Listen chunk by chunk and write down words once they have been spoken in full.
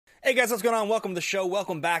Hey guys, what's going on? Welcome to the show.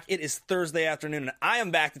 Welcome back. It is Thursday afternoon, and I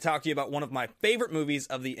am back to talk to you about one of my favorite movies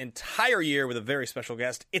of the entire year with a very special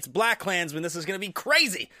guest. It's BlacKkKlansman. This is going to be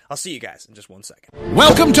crazy. I'll see you guys in just 1 second.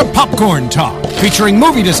 Welcome to Popcorn Talk, featuring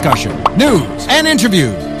movie discussion, news, and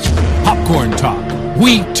interviews. Popcorn Talk.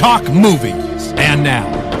 We talk movies. And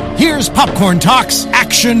now, here's Popcorn Talk's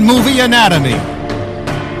Action Movie Anatomy.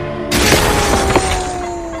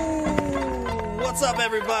 What's up,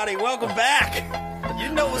 everybody? Welcome back. You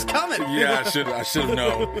didn't know it was coming. Yeah, I should have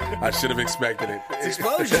known. I should have expected it. It's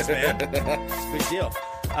explosions, man. It's a big deal.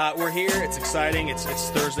 We're here. It's exciting. It's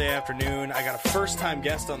Thursday afternoon. I got a first-time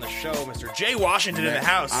guest on the show, Mr. Jay Washington, in the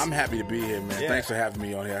house. I'm happy to be here, man. Yeah. Thanks for having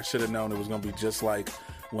me on here. I should have known it was going to be just like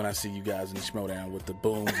when I see you guys in the Schmodown with the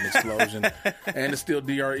booms and explosion and the still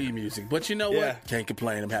DRE music. But you know what? Yeah. Can't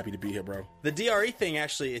complain. I'm happy to be here, bro. The DRE thing,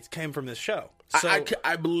 actually, it came from this show. So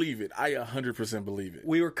I believe it. I 100% believe it.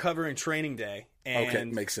 we were covering Training Day. And, Okay,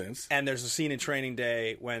 makes sense. And there's a scene in Training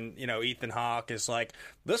Day when, Ethan Hawke is like,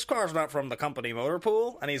 this car's not from the company motor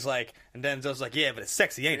pool. And he's like, and Denzel's like, yeah, but it's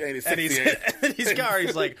sexy, ain't it? Ain't it and sexy, ain't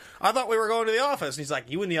he's like, I thought we were going to the office. And he's like,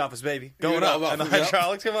 you in the office, baby. Going in the up. And the office, yep.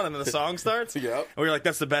 hydraulics come on and then the song starts. Yep. And we were like,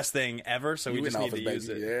 that's the best thing ever. So we You just in need to office, use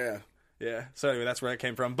baby. it. Yeah. Yeah. So anyway, that's where it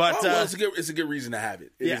came from. But Well, it's a good reason to have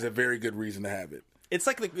it. It Yeah. is a very good reason to have it. it's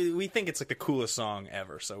like we think it's like the coolest song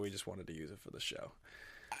ever. So we just wanted to use it for the show.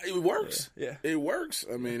 It works. Yeah. It works.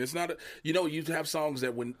 I mean, it's not you have songs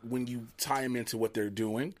that when you tie them into what they're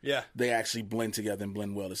doing, Yeah. they actually blend together and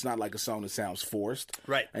blend well. It's not like a song that sounds forced.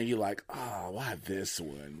 Right. And you're like, why this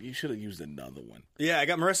one? You should have used another one. Yeah, I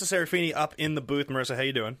got Marissa Serafini up in the booth. Marissa, how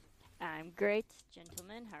you doing? I'm great,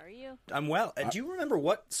 gentlemen. How are you? I'm well. Do you remember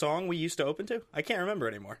what song we used to open to? I can't remember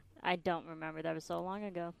anymore. I don't remember. That was so long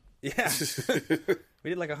ago. Yeah. We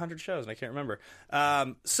did like 100 shows, and I can't remember.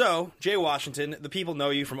 So, Jay Washington, the people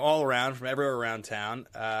know you from all around, from everywhere around town.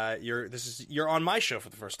 You're on my show for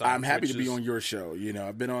the first time. I'm happy to which be is- on your show.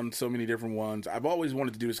 I've been on so many different ones. I've always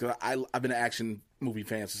wanted to do this because I've been an action movie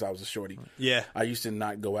fan since I was a shorty. Yeah. I used to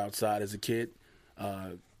not go outside as a kid.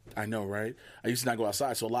 I know, right? I used to not go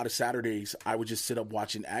outside. So a lot of Saturdays, I would just sit up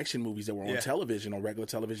watching action movies that were on television, on regular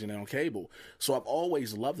television and on cable. So I've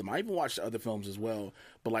always loved them. I even watched other films as well.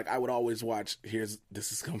 But like I would always watch,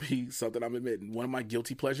 this is going to be something I'm admitting. One of my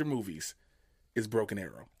guilty pleasure movies is Broken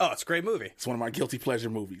Arrow. Oh, it's a great movie. It's one of my guilty pleasure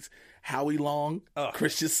movies. Howie Long, Oh,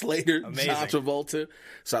 Christian Slater, amazing. John Travolta.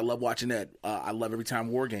 So I love watching that. I love every time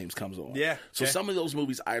War Games comes on. Yeah, So yeah. some of those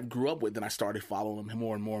movies I grew up with, and I started following them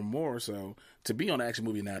more and more and more. So to be on Action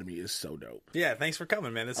Movie Anatomy is so dope. Yeah, thanks for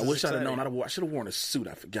coming, man. I wish I'd have known. I should have worn a suit.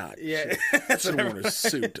 I forgot. Yeah. I should have worn a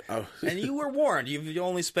suit. Oh. And you were warned. You've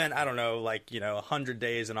only spent, 100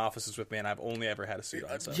 days in offices with me, and I've only ever had a suit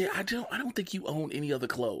on. So. Yeah, I don't think you own any other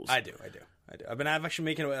clothes. I do. I've actually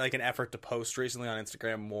making like an effort to post recently on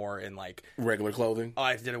Instagram more in like, Regular clothing.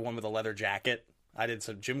 I did one with a leather jacket. I did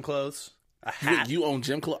some gym clothes, a hat. You own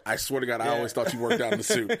gym clothes? I swear to God, I always thought you worked out in a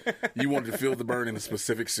suit. You wanted to feel the burn in a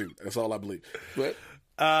specific suit. That's all I believe.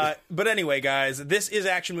 But anyway, guys, this is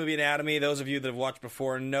Action Movie Anatomy. Those of you that have watched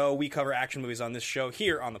before know we cover action movies on this show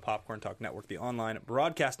here on the Popcorn Talk Network, the online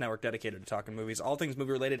broadcast network dedicated to talking movies, all things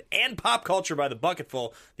movie related, and pop culture by the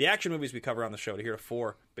bucketful. The action movies we cover on the show. To hear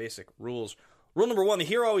 4 basic rules. Rule number 1, the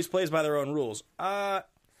hero always plays by their own rules.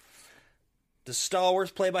 Does Star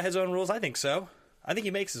Wars play by his own rules? I think so. I think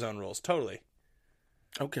he makes his own rules, totally.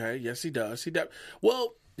 Okay, yes, he does.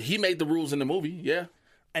 Well, he made the rules in the movie, yeah.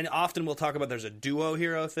 And often we'll talk about there's a duo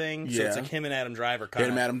hero thing. So it's Yeah. like him and Adam Driver kind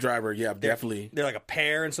Him, Adam Driver, yeah, definitely. They're like a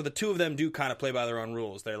pair, and so the two of them do kind of play by their own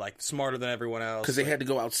rules. They're like smarter than everyone else. Because they had to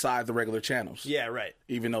go outside the regular channels. Yeah, right.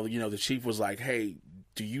 Even though, the chief was like, hey,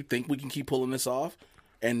 do you think we can keep pulling this off?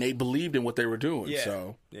 And they believed in what they were doing, Yeah.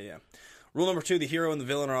 so... Yeah. Rule number 2, the hero and the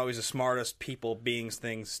villain are always the smartest people, beings,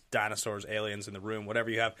 things, dinosaurs, aliens in the room, whatever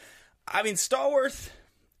you have. I mean, Stallworth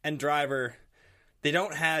and Driver, they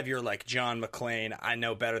don't have your, like, John McClane, I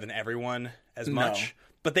know better than everyone as much.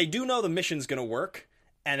 But they do know the mission's going to work,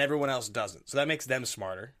 and everyone else doesn't. So that makes them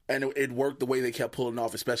smarter. And it worked the way they kept pulling it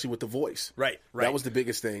off, especially with the voice. Right. That was the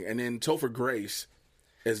biggest thing. And then Topher Grace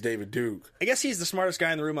as David Duke. I guess he's the smartest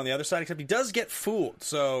guy in the room on the other side, except he does get fooled.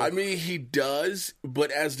 So I mean, he does,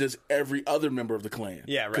 but as does every other member of the clan.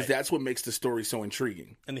 Yeah, right. Because that's what makes the story so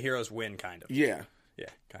intriguing. and the heroes win, kind of. Yeah. Yeah,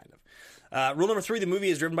 kind of. Rule number 3, the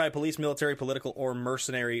movie is driven by a police, military, political, or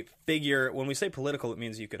mercenary figure. When we say political, it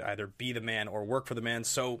means you could either be the man or work for the man.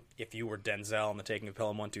 So if you were Denzel on The Taking of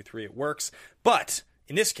Pelham 1, 2, 3, it works. But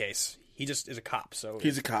in this case, he just is a cop. So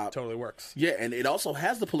He's a it cop. Totally works. Yeah, and it also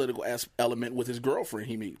has the political element with his girlfriend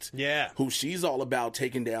he meets. Yeah. Who she's all about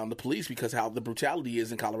taking down the police because how the brutality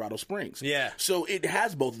is in Colorado Springs. Yeah. So it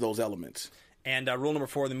has both of those elements. And rule number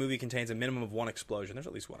 4, the movie contains a minimum of 1 explosion. There's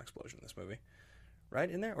at least 1 explosion in this movie. Right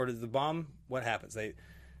in there? Or does the bomb, what happens? I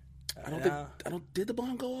don't. Did the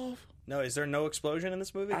bomb go off? No, is there no explosion in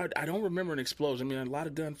this movie? I don't remember an explosion. I mean, a lot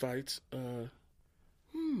of gunfights.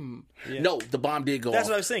 Yeah. No, the bomb did go off. That's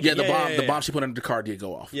what I was thinking. Yeah, the bomb she put under the car did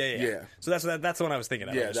go off. Yeah. So that's the one I was thinking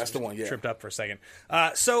of. Yeah, I just that's the one, yeah. Tripped up for a second.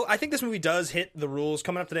 So I think this movie does hit the rules.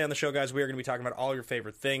 Coming up today on the show, guys, we are going to be talking about all your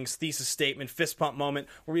favorite things. Thesis statement, fist pump moment.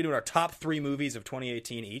 We're going to be doing our top 3 movies of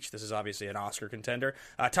 2018 each. This is obviously an Oscar contender.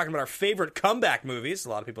 Talking about our favorite comeback movies. A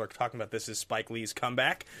lot of people are talking about this as Spike Lee's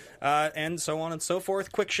comeback. And so on and so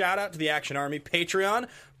forth. Quick shout out to the Action Army Patreon.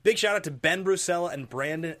 Big shout out to Ben Brusella and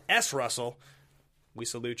Brandon S. Russell. We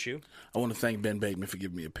salute you. I want to thank Ben Bateman for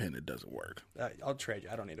giving me a pen that doesn't work. I'll trade you.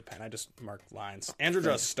 I don't need a pen. I just mark lines. Andrew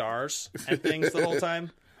draws stars and things the whole time.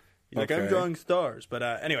 He's like, I'm drawing stars. But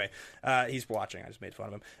anyway, he's watching. I just made fun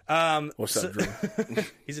of him. What's up, Drew?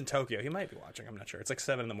 He's in Tokyo. He might be watching. I'm not sure. It's like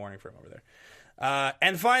 7 in the morning for him over there.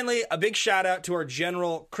 And finally, a big shout out to our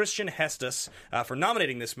general, Christian Hestus, for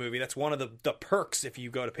nominating this movie. That's one of the perks if you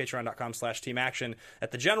go to patreon.com/teamaction. At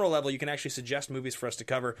the general level, you can actually suggest movies for us to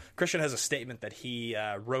cover. Christian has a statement that he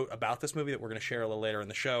wrote about this movie that we're going to share a little later in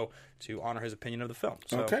the show to honor his opinion of the film.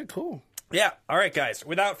 So, okay, cool. Yeah. All right, guys.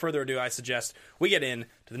 Without further ado, I suggest we get in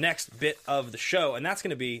to the next bit of the show, and that's going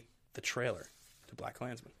to be the trailer to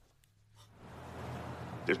BlacKkKlansman.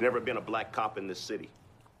 There's never been a black cop in this city.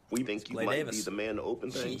 We think you Clay might Davis. be the man to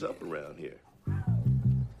open things up around here.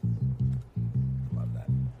 Love that.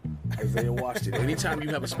 Isaiah watched it. Anytime you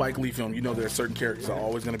have a Spike Lee film, you know there are certain characters that are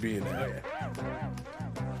always going to be in there.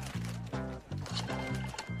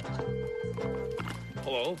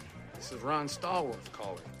 Hello, this is Ron Stallworth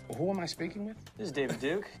calling. Who am I speaking with? This is David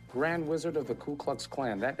Duke. Grand Wizard of the Ku Klux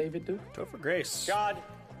Klan. That David Duke? Topher Grace. God.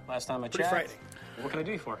 Last time I Pretty checked. frightening. What can I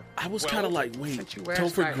do you for? I was kind of like, wait, since you asked,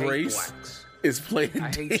 Topher I hate Grace blacks. is playing I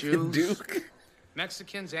hate David Jews. Duke?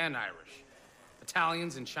 Mexicans and Irish.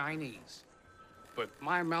 Italians and Chinese. But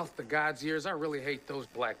my mouth to God's ears, I really hate those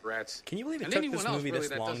black rats. Can you believe it and took anyone this else movie really this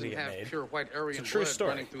that long to doesn't get have made? pure white Aryan true blood story.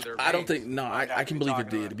 running through their I don't veins. think, no, I can believe it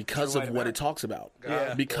did because of what it talks about.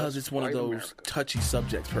 Yeah. Because it's one of White those America. touchy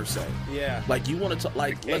subjects, per se. Yeah. Like, you wanted to,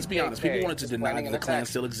 like, let's be honest, people wanted to deny that the Klan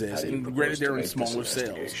still exists, and granted, they're in smaller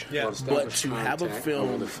cells. Yeah. But to have a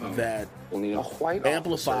film that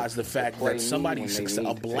amplifies the fact that somebody,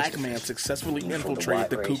 a black man, successfully infiltrated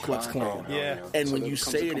the Ku Klux Klan. Yeah. And when you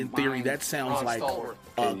say it in theory, that sounds like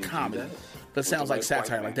a comedy. That sounds like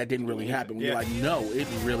satire, like that didn't really happen. We're like, no, it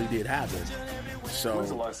really did happen. So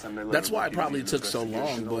that's why it probably took so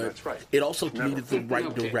long, but it also needed the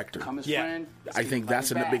right director. Yeah. I think that's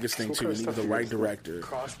the biggest thing too. It needed the right director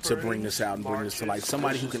to bring this out and bring this to life.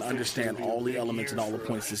 Somebody who can understand all the elements and all the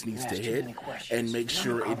points this needs to hit and make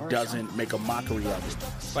sure it doesn't make a mockery of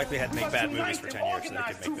it. Spike Lee had to make bad movies for 10 years so they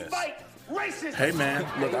could make this. Hey man,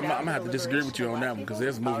 look, I'm gonna have to disagree with you on that one because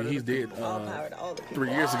there's a movie he did 3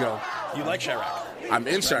 years ago. You like Chirac? I'm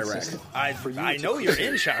in Chirac. I know you're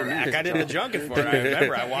in Chirac. I did the junket for it. I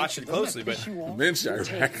remember. I watched it closely. But I'm in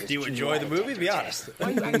Chirac. do you enjoy the movie? Be honest.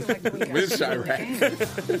 I'm in Chirac.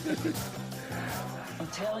 I'm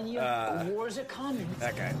telling you, the wars are coming.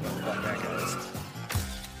 That guy. Fuck that guy is.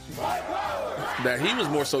 That he was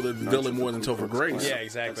more so the villain more than Topher Grace. Yeah,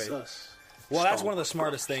 exactly. Well, that's one of the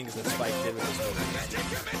smartest things that Spike did with this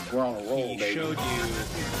movie. We're on a roll, He baby. showed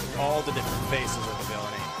you all the different faces of the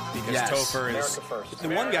villainy. Because Yes. Topher is the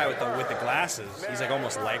one guy with the glasses. He's like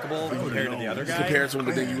almost likable compared to the other guy. Comparison,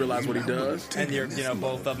 but then you realize what he does. And you're,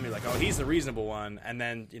 both of them. You're like, oh, he's the reasonable one. And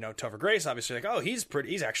then, Topher Grace, obviously, like, oh, he's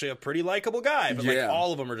actually a pretty likable guy. But like, Yeah.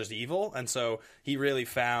 all of them are just evil. And so he really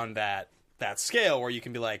found that scale where you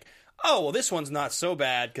can be like, oh, well, this one's not so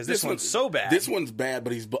bad because this one's so bad. This one's bad,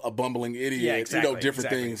 but he's a bumbling idiot. Yeah, exactly,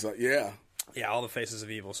 Different exactly. things. Yeah. Yeah, all the faces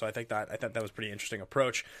of evil. So I thought that was a pretty interesting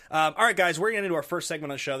approach. All right, guys, we're getting into our first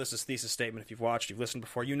segment on the show. This is Thesis Statement. If you've watched, you've listened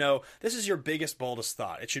before, you know this is your biggest, boldest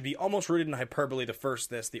thought. It should be almost rooted in hyperbole. The first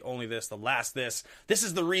this, the only this, the last this. This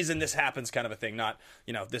is the reason this happens, kind of a thing. Not,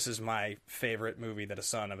 this is my favorite movie that a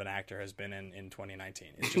son of an actor has been in 2019.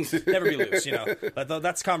 It's just never be loose.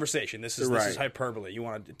 That's conversation. This is hyperbole. You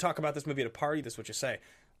want to talk about this movie at a party? This is what you say.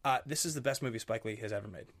 This is the best movie Spike Lee has ever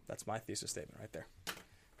made. That's my thesis statement right there.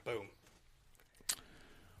 Boom.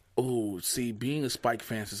 Oh, see, being a Spike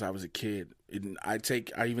fan since I was a kid, I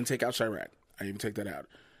even take out Chirac. I even take that out.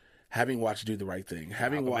 Having watched Do the Right Thing,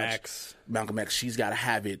 having watched Malcolm X, She's Gotta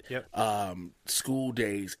Have It, Yep. School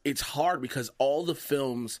Days. It's hard because all the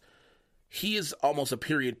films, he is almost a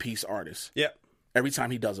period piece artist. Yep. Every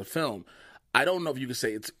time he does a film, I don't know if you can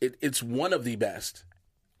say it's one of the best.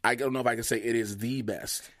 I don't know if I can say it is the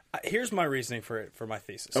best. Here's my reasoning for my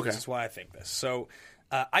thesis. Okay. This is why I think this. So,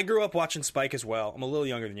 I grew up watching Spike as well. I'm a little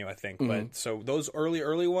younger than you, I think. But so those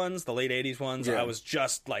early ones, the late 80s ones, Yeah. I was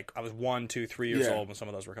just like, I was 1, 2, 3 years Yeah. old when some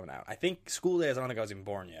of those were coming out. I think School Days, I don't think I was even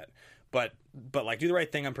born yet. But like Do the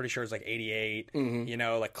Right Thing, I'm pretty sure is like 88. You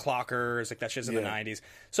know, like Clockers, like that shit's in the 90s.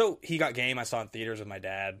 So he got Game. I saw in theaters with my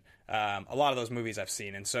dad. A lot of those movies I've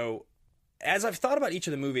seen. And so as I've thought about each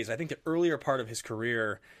of the movies, I think the earlier part of his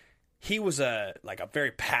career, he was a very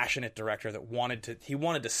passionate director that wanted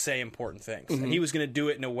to say important things, and he was going to do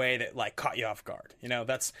it in a way that like caught you off guard. You know,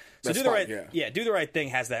 that's Do the Right Do the Right Thing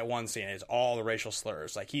has that one scene. It's all the racial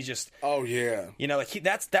slurs. Like he's just you know, like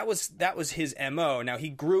that was his MO. Now he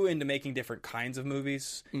grew into making different kinds of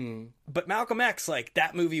movies, but Malcolm X, like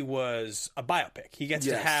that movie was a biopic. He gets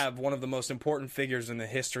to have one of the most important figures in the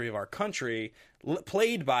history of our country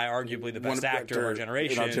played by arguably the best actor of our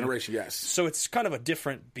generation. In our generation, yes. So it's kind of a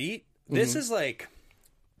different beat. This is like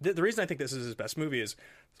the reason I think this is his best movie is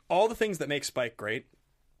all the things that make Spike great,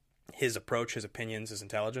 his approach, his opinions, his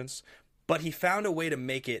intelligence, but he found a way to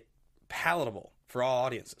make it palatable for all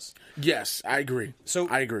audiences. Yes, I agree.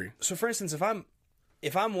 I agree. So for instance, if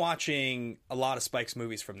I'm watching a lot of Spike's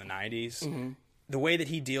movies from the 90s, the way that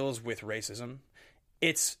he deals with racism,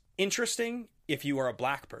 it's interesting if you are a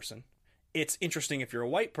black person. It's interesting if you're a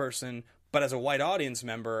white person. But as a white audience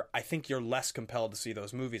member, I think you're less compelled to see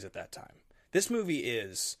those movies at that time. This movie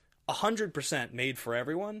is 100% made for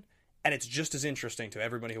everyone, and it's just as interesting to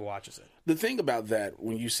everybody who watches it. The thing about that,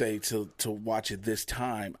 when you say to watch it this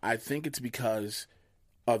time, I think it's because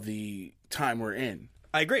of the time we're in.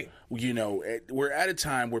 I agree. You know, we're at a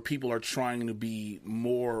time where people are trying to be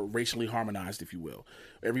more racially harmonized, if you will.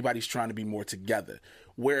 Everybody's trying to be more together.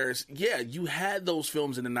 Whereas, yeah, you had those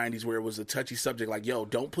films in the 90s where it was a touchy subject like, yo,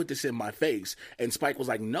 don't put this in my face. And Spike was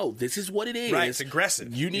like, no, this is what it is. Right, it's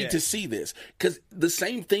aggressive. You need to see this. Because the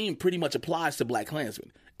same theme pretty much applies to Black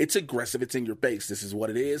Klansman. It's aggressive. It's in your face. This is what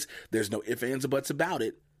it is. There's no ifs, ands, or buts about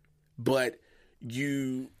it. But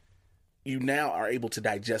you now are able to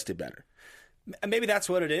digest it better. Maybe that's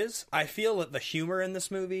what it is. I feel that the humor in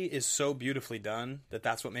this movie is so beautifully done that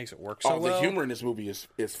that's what makes it work so well. The humor in this movie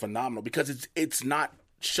is phenomenal because it's not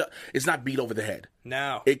beat over the head.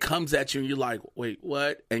 No. It comes at you and you're like, wait,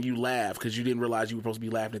 what? And you laugh because you didn't realize you were supposed to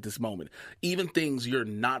be laughing at this moment. Even things you're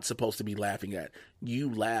not supposed to be laughing at,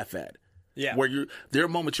 you laugh at. Yeah. Where there are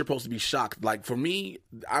moments you're supposed to be shocked. Like for me,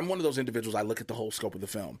 I'm one of those individuals, I look at the whole scope of the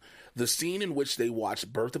film. The scene in which they watch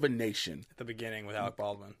Birth of a Nation. At the beginning with Alec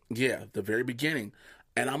Baldwin. Yeah, the very beginning.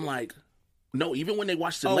 And I'm like, no, even when they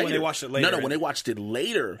watched it later. When they watched it later. No, when they watched it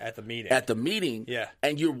later. At the meeting. At the meeting. Yeah.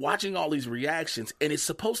 And you're watching all these reactions, and it's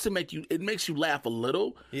supposed to makes you laugh a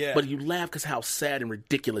little. Yeah. But you laugh because how sad and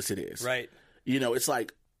ridiculous it is. Right. You know, it's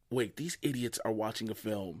like, wait, these idiots are watching a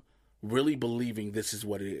film really believing this is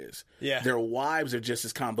what it is. Yeah. Their wives are just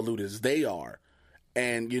as convoluted as they are.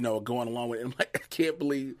 And, you know, going along with it. I'm like, I can't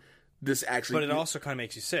believe this actually. But it also kind of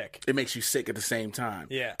makes you sick. It makes you sick at the same time.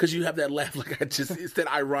 Yeah. Because you have that laugh, it's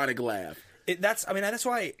that ironic laugh. That's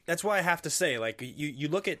why I have to say, like, you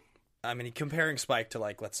look at, I mean, comparing Spike to,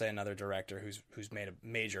 like, let's say another director who's made a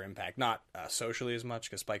major impact, not socially as much,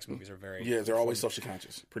 because Spike's movies are very... Yeah, they're always social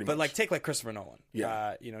conscious, pretty much. But, like, take, like, Christopher Nolan.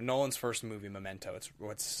 Yeah. You know, Nolan's first movie, Memento, it's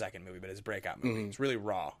his second movie, but his breakout movie. It's really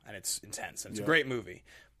raw, and it's intense, and it's a great movie.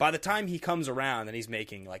 By the time he comes around and he's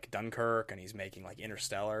making, like, Dunkirk, and he's making, like,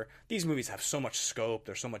 Interstellar, these movies have so much scope,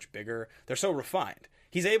 they're so much bigger, they're so refined.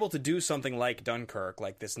 He's able to do something like Dunkirk,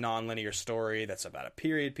 like this non-linear story that's about a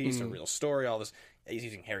period piece, a real story, all this. He's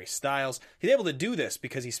using Harry Styles. He's able to do this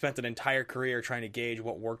because he spent an entire career trying to gauge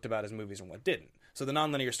what worked about his movies and what didn't. So the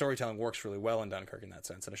non-linear storytelling works really well in Dunkirk in that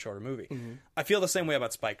sense, in a shorter movie. I feel the same way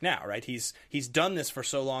about Spike now, right? He's done this for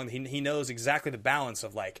so long, he knows exactly the balance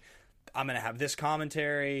of, like, I'm going to have this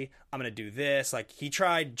commentary, I'm going to do this. Like, he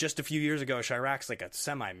tried just a few years ago, Chirac's like a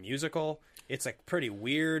semi-musical. It's, like, pretty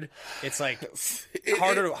weird. It's, like,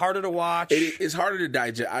 harder to watch. It's harder to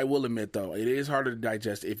digest. I will admit, though, it is harder to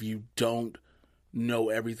digest if you don't know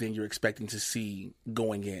everything you're expecting to see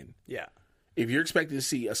going in. Yeah. If you're expecting to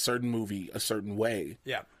see a certain movie a certain way,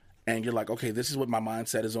 yeah, and you're like, okay, this is what my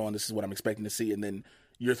mindset is on, this is what I'm expecting to see, and then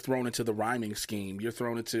you're thrown into the rhyming scheme, you're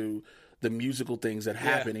thrown into the musical things that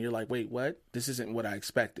happen, and you're like, wait, what? This isn't what I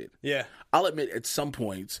expected. Yeah. I'll admit, at some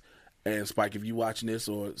points, and Spike, if you watching this,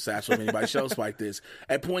 or Satchel, if anybody shows Spike this,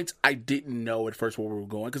 at points I didn't know at first where we were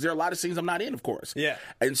going, because there are a lot of scenes I'm not in, of course. Yeah.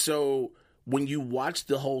 And so when you watch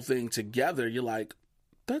the whole thing together, you're like,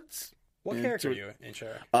 that's What character are you in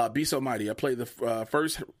Shira? Be So Mighty. I played the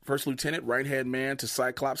first lieutenant, right-hand man to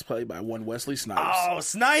Cyclops, played by one Wesley Snipes. Oh,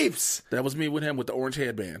 Snipes! That was me with him with the orange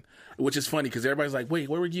headband, which is funny because everybody's like, wait,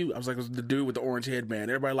 where were you? I was like, it was the dude with the orange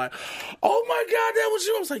headband. Everybody like, oh my God, that was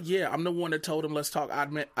you. I was like, yeah, I'm the one that told him, let's talk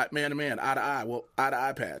man to man, eye to eye. Well, eye to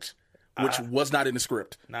eye patch, which was not in the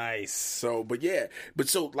script. Nice. So, but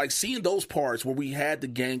like seeing those parts where we had the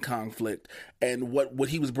gang conflict and what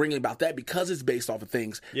he was bringing about that, because it's based off of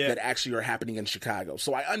things that actually are happening in Chicago.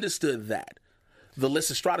 So I understood that. The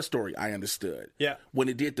Lysistrata story, I understood. Yeah. When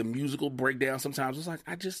it did the musical breakdown, sometimes it was like,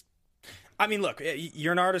 I mean, look,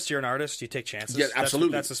 you're an artist. You take chances. Yeah,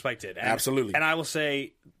 absolutely. That's what Spike did. Absolutely. And I will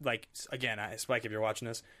say, like, again, Spike, if you're watching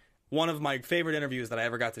this, one of my favorite interviews that I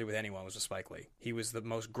ever got to do with anyone was with Spike Lee. He was the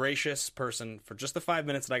most gracious person for just the 5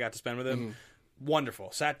 minutes that I got to spend with him. Mm-hmm.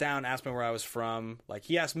 Wonderful. Sat down, asked me where I was from. Like,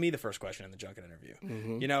 he asked me the first question in the Junket interview.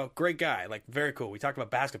 Mm-hmm. You know, great guy. Like, very cool. We talked about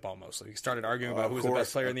basketball mostly. We started arguing about who was the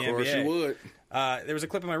best player in the NBA. Of course you would. There was a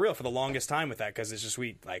clip in my reel for the longest time with that because it's just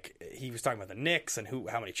he was talking about the Knicks and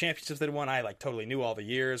how many championships they won. I like totally knew all the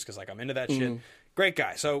years because like I'm into that shit. Great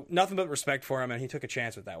guy. So nothing but respect for him, and he took a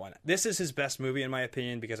chance with that one. This is his best movie in my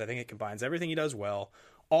opinion because I think it combines everything he does well,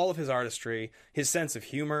 all of his artistry, his sense of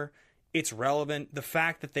humor. It's relevant. The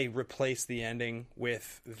fact that they replaced the ending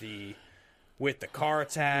with the car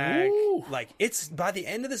attack, like it's by the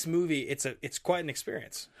end of this movie, it's quite an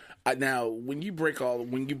experience. Now, when you break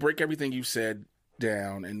everything you said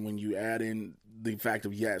down, and when you add in the fact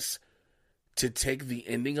of to take the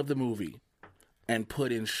ending of the movie and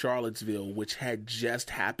put in Charlottesville, which had just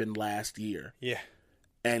happened last year. Yeah.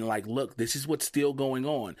 And like, look, this is what's still going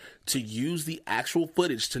on. To use the actual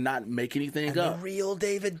footage to not make anything up. The real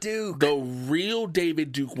David Duke. The real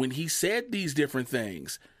David Duke, when he said these different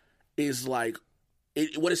things, is like,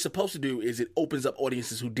 what it's supposed to do is it opens up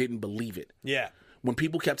audiences who didn't believe it. Yeah. When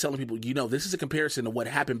people kept telling people, this is a comparison to what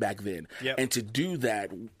happened back then. Yep. And to do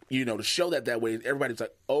that, to show that way, everybody's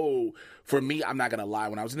like, oh, for me, I'm not going to lie.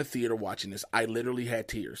 When I was in the theater watching this, I literally had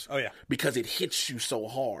tears. Oh, yeah. Because it hits you so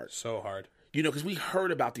hard. So hard. Because we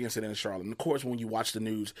heard about the incident in Charlotte. And of course, when you watch the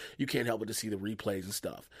news, you can't help but to see the replays and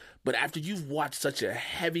stuff. But after you've watched such a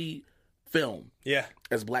heavy film,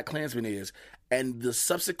 as BlacKkKlansman is, and the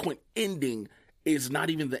subsequent ending is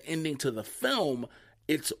not even the ending to the film,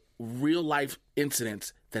 it's real life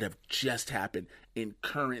incidents that have just happened in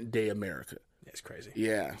current day America. It's crazy.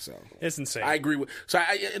 Yeah, so it's insane. I agree with. So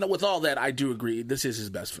with all that, I do agree. This is his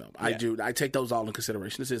best film. Yeah. I take those all in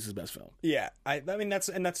consideration. This is his best film. Yeah, I mean that's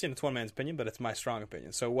it's one man's opinion, but it's my strong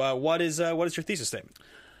opinion. So what is your thesis statement?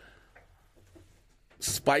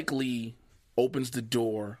 Spike Lee opens the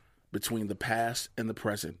door between the past and the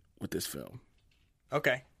present with this film.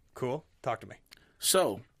 Okay, cool. Talk to me.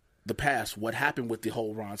 So, the past, what happened with the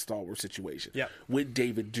whole Ron Stallworth situation with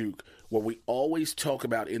David Duke, what we always talk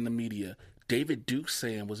about in the media, David Duke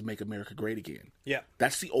saying was make America great again. Yeah.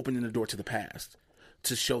 That's the opening the door to the past,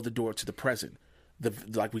 to show the door to the present.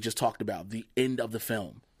 Like we just talked about, the end of the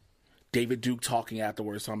film. David Duke talking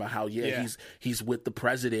afterwards, talking about how he's with the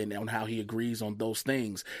president on how he agrees on those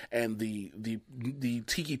things, and the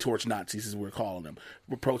tiki torch Nazis, as we're calling them,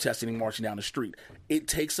 were protesting and marching down the street. It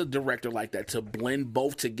takes a director like that to blend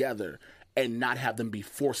both together and not have them be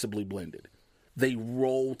forcibly blended. They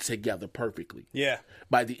roll together perfectly. Yeah.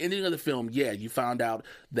 By the ending of the film, you found out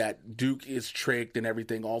that Duke is tricked and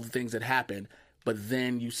everything, all the things that happened, but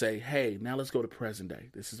then you say, hey, now let's go to present day.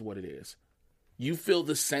 This is what it is. You feel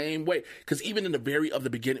the same way, because even in the very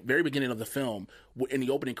beginning of the film, in the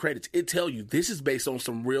opening credits, it tell you this is based on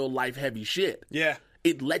some real life heavy shit. Yeah,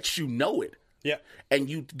 it lets you know it. Yeah, and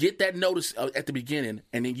you get that notice at the beginning,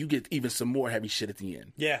 and then you get even some more heavy shit at the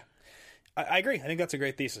end. Yeah, I agree. I think that's a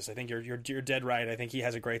great thesis. I think you're dead right. I think he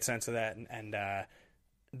has a great sense of that, and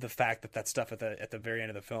the fact that stuff at the very end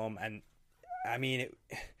of the film, and I mean,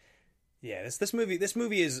 this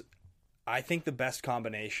movie is, I think, the best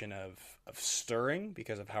combination of stirring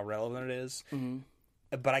because of how relevant it is. Mm-hmm.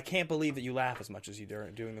 But I can't believe that you laugh as much as you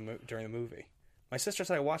during the movie. My sister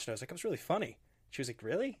said I watched it. I was like, it was really funny. She was like,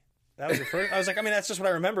 really? That was your first? I was like, I mean, that's just what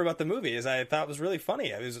I remember about the movie. Is I thought it was really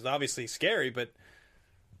funny. It was obviously scary, but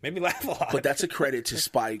made me laugh a lot. But that's a credit to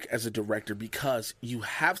Spike as a director, because you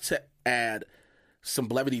have to add some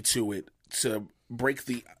levity to it to break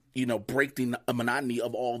the monotony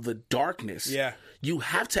of all the darkness. Yeah. You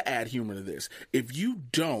have to add humor to this. If you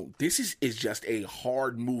don't, this is just a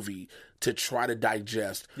hard movie to try to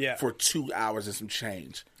digest for 2 hours and some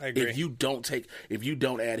change. I agree. If you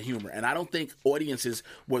don't add humor. And I don't think audiences,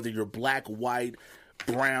 whether you're black, white,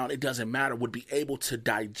 brown, it doesn't matter, would be able to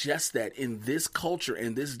digest that in this culture,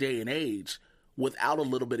 in this day and age, without a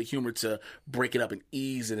little bit of humor to break it up and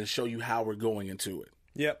ease it and show you how we're going into it.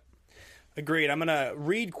 Yep. Agreed. I'm going to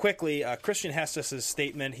read quickly Christian Hestus'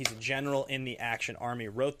 statement. He's a general in the Action Army.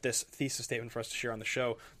 Wrote this thesis statement for us to share on the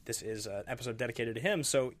show. This is an episode dedicated to him,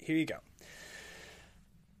 so here you go.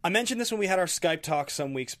 I mentioned this when we had our Skype talk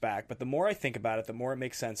some weeks back, but the more I think about it, the more it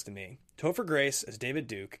makes sense to me. Topher Grace as David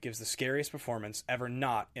Duke gives the scariest performance ever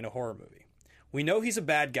not in a horror movie. We know he's a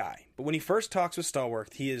bad guy, but when he first talks with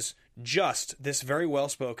Stallworth, he is just this very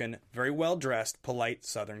well-spoken, very well-dressed, polite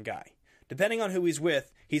Southern guy. Depending on who he's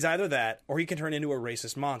with, he's either that, or he can turn into a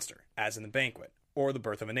racist monster, as in The Banquet, or the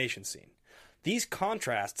Birth of a Nation scene. These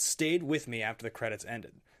contrasts stayed with me after the credits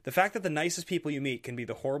ended. The fact that the nicest people you meet can be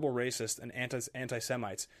the horrible racist and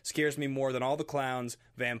anti-Semites scares me more than all the clowns,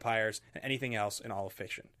 vampires, and anything else in all of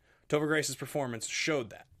fiction. Topher Grace's performance showed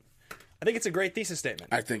that. I think it's a great thesis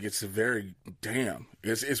statement. I think it's a very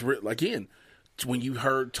again, when you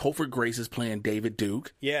heard Topher Grace is playing David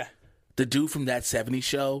Duke, yeah, the dude from That 70s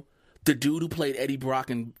Show, the dude who played Eddie Brock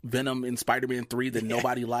in Venom in Spider-Man 3 that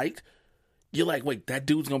nobody liked, you're like, wait, that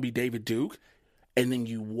dude's gonna be David Duke? And then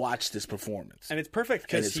you watch this performance. And it's perfect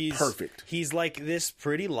because he's perfect. He's like this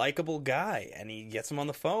pretty likable guy, and he gets him on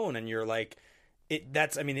the phone, and you're like,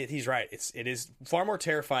 he's right. It is far more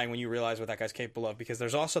terrifying when you realize what that guy's capable of, because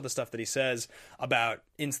there's also the stuff that he says about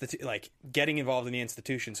getting involved in the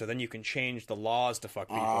institution so then you can change the laws to fuck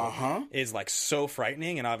people is like so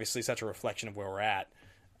frightening, and obviously such a reflection of where we're at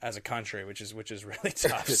as a country, which is really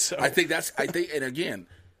tough. So I think and again,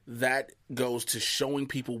 that goes to showing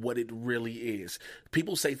people what it really is.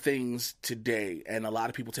 People say things today, and a lot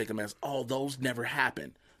of people take them as, oh, those never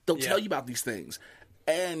happen. They'll tell you about these things.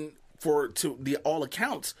 And to the all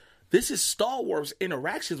accounts, this is Stallworth's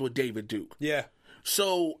interactions with David Duke. Yeah.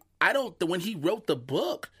 So when he wrote the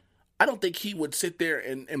book, I don't think he would sit there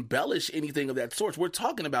and embellish anything of that sort. We're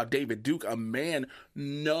talking about David Duke, a man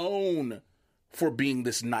known for being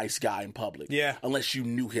this nice guy in public. Yeah. Unless you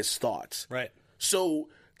knew his thoughts. Right. So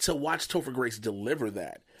to watch Topher Grace deliver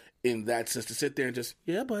that in that sense, to sit there and just,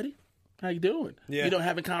 yeah, buddy, how you doing? Yeah. You know,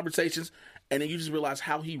 having conversations, and then you just realize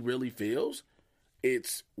how he really feels.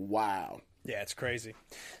 It's wow. Yeah, it's crazy.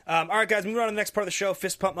 All right, guys, moving on to the next part of the show,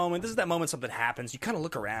 fist pump moment. This is that moment something happens. You kind of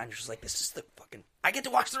look around. You're just like, this is the fucking... I get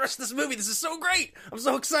to watch the rest of this movie. This is so great. I'm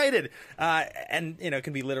so excited. And, it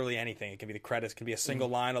can be literally anything. It can be the credits. It can be a single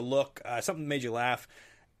line, a look, something that made you laugh.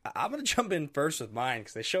 I'm going to jump in first with mine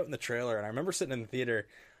because they show it in the trailer, and I remember sitting in the theater.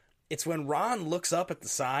 It's when Ron looks up at the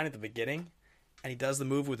sign at the beginning, and he does the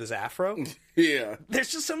move with his afro. Yeah.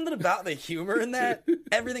 There's just something about the humor in that.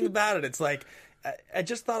 Everything about it. It's like... I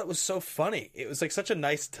just thought it was so funny. It was like such a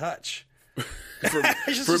nice touch. For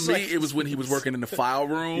me, it was when he was working in the file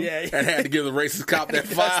room and had to give the racist cop that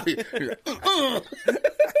file.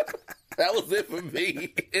 That was it for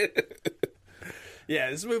me. Yeah,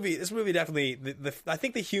 this movie definitely. I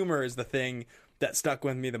think the humor is the thing that stuck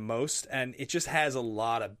with me the most, and it just has a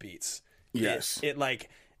lot of beats. Yes,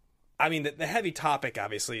 the heavy topic,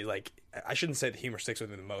 obviously, like, I shouldn't say the humor sticks with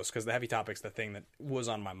me the most, because the heavy topic's the thing that was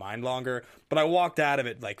on my mind longer, but I walked out of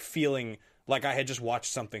it, like, feeling like I had just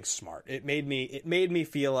watched something smart. It made me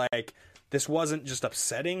feel like this wasn't just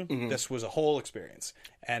upsetting, this was a whole experience.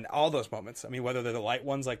 And all those moments, I mean, whether they're the light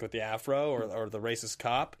ones, like with the afro, or the racist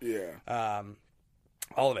cop,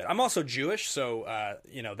 all of it. I'm also Jewish, so,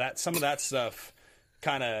 that some of that stuff...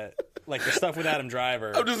 kind of like the stuff with Adam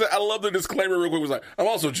Driver. I love the disclaimer real quick. It was like, I'm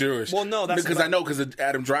also Jewish. Well, no, that's because I know because of the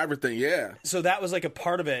Adam Driver thing. Yeah. So that was like a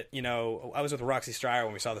part of it. I was with Roxy Stryer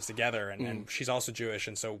when we saw this together, and she's also Jewish,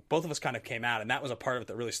 and so both of us kind of came out, and that was a part of it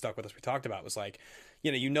that really stuck with us. We talked about was like,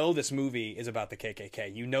 this movie is about the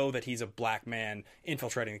KKK. You know that he's a black man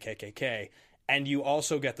infiltrating the KKK, and you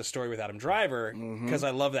also get the story with Adam Driver because I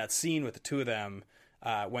love that scene with the two of them.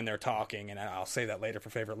 When they're talking, and I'll say that later for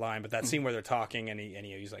favorite line, but that scene where they're talking and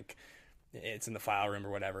he's like, it's in the file room or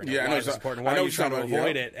whatever. And why is this important? Why are you trying to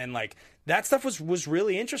avoid it? And like that stuff was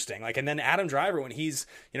really interesting. Like, and then Adam Driver when he's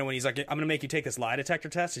like, I'm gonna make you take this lie detector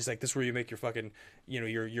test. He's like, this is where you make your fucking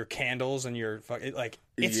your candles and your like.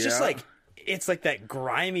 It's just like. It's like that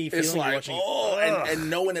grimy feeling. It's like, and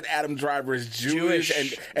knowing that Adam Driver is Jewish.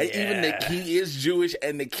 and even that he is Jewish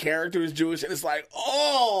and the character is Jewish, and it's like,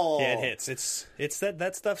 yeah, it hits. It's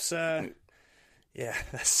that stuff's that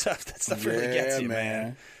stuff really gets you,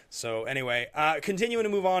 man. So anyway, continuing to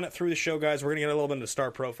move on through the show, guys, we're going to get a little bit into star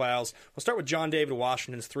profiles. We'll start with John David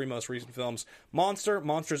Washington's 3 most recent films: Monster,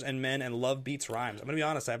 Monsters and Men, and Love Beats Rhymes. I'm going to be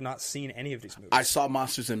honest, I have not seen any of these movies. I saw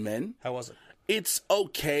Monsters and Men. How was it? It's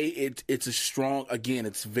okay. It's a strong. Again,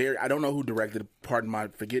 it's very. I don't know who directed it. Pardon my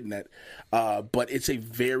forgetting that. But it's a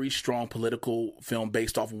very strong political film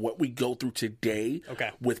based off of what we go through today.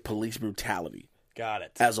 Okay. With police brutality. Got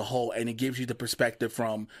it. As a whole, and it gives you the perspective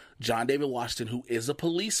from John David Washington, who is a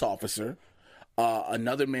police officer,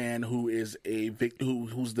 another man who is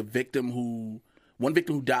who's the victim one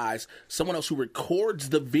victim who dies, someone else who records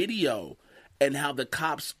the video, and how the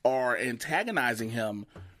cops are antagonizing him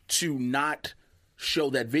to not show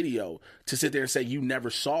that video, to sit there and say you never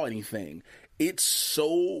saw anything. It's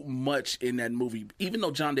so much in that movie, even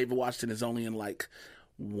though John David Washington is only in like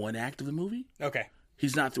one act of the movie. Okay.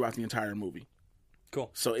 He's not throughout the entire movie. Cool.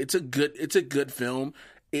 So it's a good film.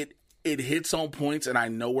 It hits on points, and I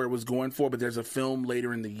know where it was going for. But there's a film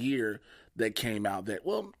later in the year that came out that,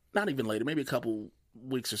 well, not even later, maybe a couple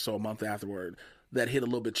weeks or so, a month afterward, that hit a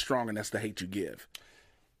little bit stronger. And that's The Hate U Give.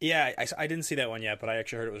 Yeah, I didn't see that one yet, but I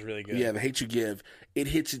actually heard it was really good. Yeah, The Hate U Give. It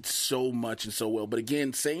hits it so much and so well. But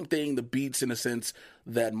again, same thing. The beats in the sense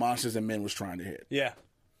that Monsters and Men was trying to hit. Yeah.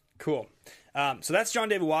 Cool. So that's John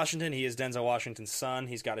David Washington. He is Denzel Washington's son.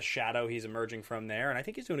 He's got a shadow he's emerging from there, and I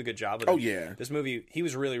think he's doing a good job with it. Oh, yeah. This movie, he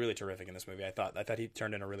was really, really terrific in this movie. I thought he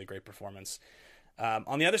turned in a really great performance.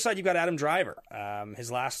 On the other side, you've got Adam Driver.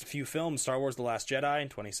 His last few films, Star Wars The Last Jedi in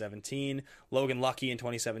 2017, Logan Lucky in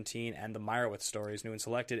 2017, and The Meyerowitz Stories, new and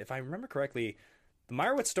selected. If I remember correctly, The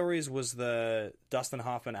Meyerowitz Stories was the Dustin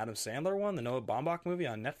Hoffman, Adam Sandler one, the Noah Baumbach movie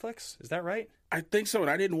on Netflix. Is that right? I think so,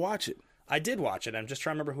 and I didn't watch it. I did watch it. I'm just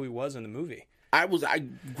trying to remember who he was in the movie. I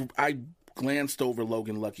glanced over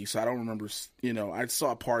Logan Lucky, so I don't remember. I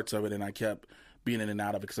saw parts of it, and I kept being in and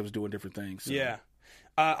out of it because I was doing different things. So. Yeah,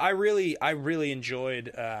 I really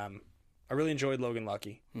enjoyed. I really enjoyed Logan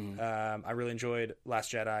Lucky. Mm-hmm. I really enjoyed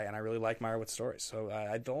Last Jedi, and I really liked Meyerowitz Stories. So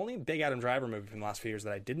the only big Adam Driver movie from the last few years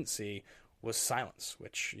that I didn't see was Silence,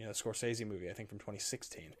 which the Scorsese movie, I think from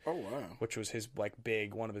 2016. Oh wow! Which was his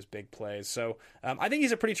one of his big plays. So I think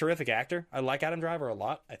he's a pretty terrific actor. I like Adam Driver a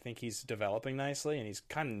lot. I think he's developing nicely, and he's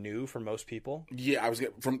kind of new for most people. Yeah,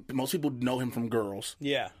 most people know him from Girls.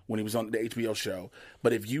 Yeah, when he was on the HBO show.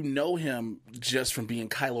 But if you know him just from being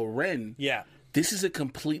Kylo Ren, yeah, this is a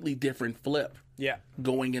completely different flip. Yeah,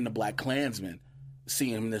 going into Black Klansman,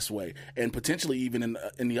 seeing him this way, and potentially even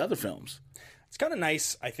in the other films. It's kind of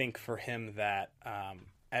nice, I think, for him that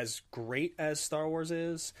as great as Star Wars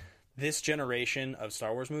is, this generation of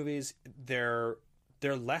Star Wars movies, they're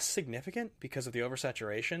less significant because of the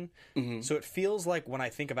oversaturation. Mm-hmm. So it feels like when I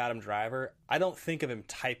think of Adam Driver, I don't think of him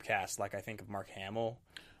typecast like I think of Mark Hamill,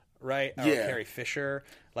 right? Or Carrie Fisher.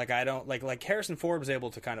 Like I don't like Harrison Ford was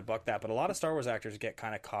able to kind of buck that, but a lot of Star Wars actors get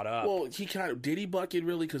kind of caught up. Well, did he buck it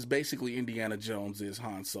really? Because basically Indiana Jones is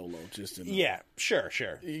Han Solo, sure.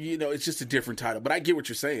 It's just a different title, but I get what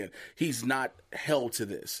you're saying. He's not held to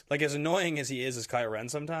this. Like as annoying as he is as Kylo Ren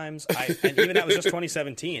sometimes, and even that was just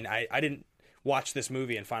 2017. I didn't watch this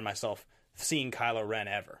movie and find myself seeing Kylo Ren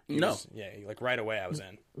ever. Like right away I was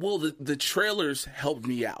in. Well, the trailers helped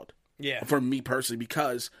me out. Yeah, for me personally,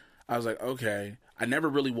 because I was like, okay, I never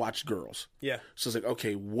really watched Girls. Yeah. So it's like,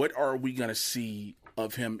 okay, what are we going to see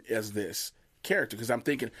of him as this character? Because I'm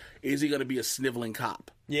thinking, is he going to be a sniveling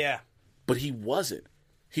cop? Yeah. But he wasn't.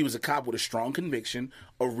 He was a cop with a strong conviction,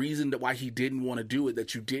 a reason why he didn't want to do it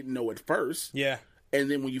that you didn't know at first. Yeah. And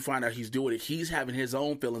then when you find out he's doing it, he's having his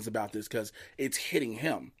own feelings about this because it's hitting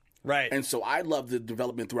him. Right. And so I love the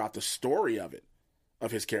development throughout the story of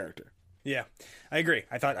his character. Yeah, I agree.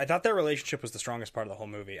 I thought their relationship was the strongest part of the whole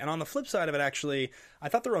movie. And on the flip side of it, actually, I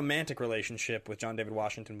thought the romantic relationship with John David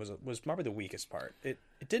Washington was probably the weakest part. It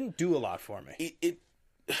didn't do a lot for me.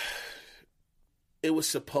 It was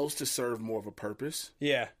supposed to serve more of a purpose.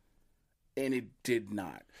 Yeah. And it did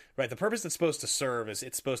not. Right. The purpose it's supposed to serve is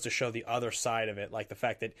it's supposed to show the other side of it, like the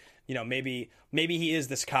fact that, maybe he is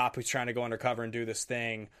this cop who's trying to go undercover and do this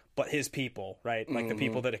thing, but his people, right? Like the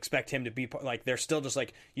people that expect him to be, like, they're still just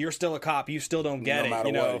like, you're still a cop, you still don't get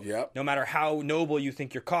it, No matter how noble you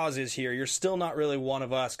think your cause is here, you're still not really one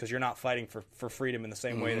of us because you're not fighting for freedom in the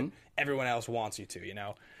same way that everyone else wants you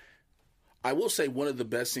to, I will say one of the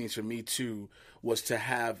best scenes for me too was to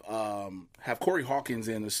have Corey Hawkins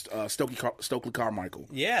in Stokely Carmichael.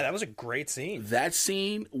 Yeah, that was a great scene. That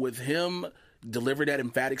scene with him deliver that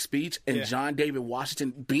emphatic speech and John David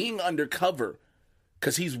Washington being undercover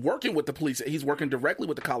because he's working with the police. He's working directly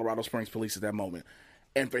with the Colorado Springs police at that moment.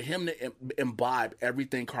 And for him to imbibe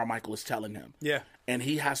everything Carmichael is telling him. Yeah. And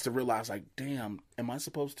he has to realize, like, damn, am I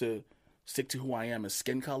supposed to stick to who I am as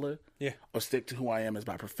skin color? Yeah. Or stick to who I am as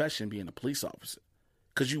my profession, being a police officer?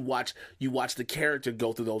 Because you watch the character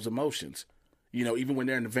go through those emotions. Even when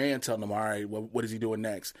they're in the van telling them, all right, what is he doing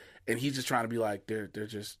next? And he's just trying to be like, they're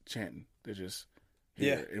just chanting. They're just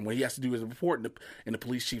here. And when he has to do his report in the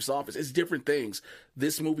police chief's office, it's different things.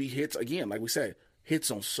 This movie hits, again, like we said,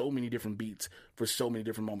 hits on so many different beats for so many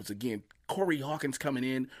different moments. Again, Corey Hawkins coming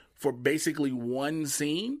in for basically one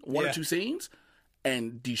scene, one or two scenes,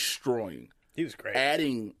 and destroying. He was great.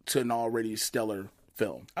 Adding to an already stellar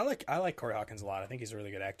film. I like Corey Hawkins a lot. I think he's a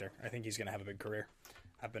really good actor. I think he's going to have a big career.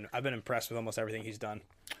 I've been impressed with almost everything he's done.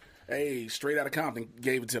 Hey, Straight Outta Compton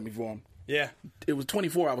gave it to me for him. Yeah. It was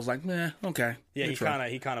 24. I was like, nah, okay. Yeah, he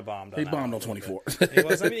kind of bombed on He that bombed one on 24.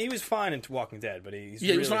 He was fine in Walking Dead, but he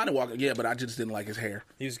was fine in Walking Dead. Yeah, but I just didn't like his hair.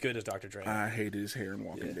 He was good as Dr. Dre. I hated his hair in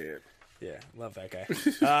Walking Dead. Yeah, love that guy.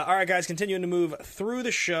 All right, guys, continuing to move through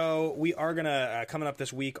the show, we are going to, coming up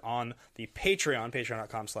this week on the Patreon,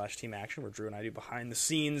 patreon.com/Team Action, where Drew and I do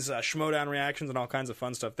behind-the-scenes Schmodown reactions and all kinds of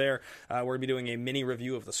fun stuff there. We're going to be doing a mini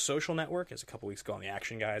review of The Social Network. As a couple weeks ago on the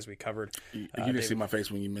Action Guys, we covered... You didn't see my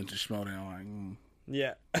face when you mentioned Schmodown.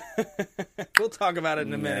 Yeah. We'll talk about it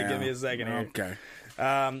in a minute. Give me a second here. Okay.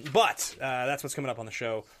 But that's what's coming up on the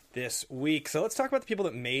show this week. So let's talk about the people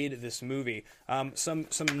that made this movie. Some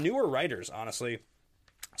newer writers, honestly.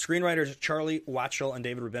 Screenwriters Charlie Watchell and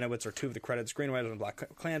David Rabinowitz are two of the credited screenwriters on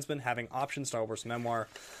BlacKkKlansman, having optioned Star Wars memoir.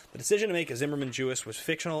 The decision to make a Zimmerman Jewess was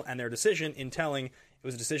fictional, and their decision in telling it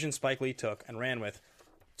was a decision Spike Lee took and ran with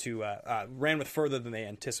further than they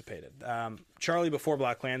anticipated. Charlie, before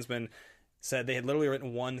BlacKkKlansman, said they had literally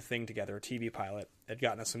written one thing together, a TV pilot. Had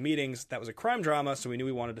gotten us some meetings. That was a crime drama, so we knew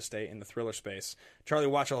we wanted to stay in the thriller space. Charlie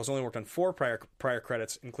Watchell has only worked on 4 prior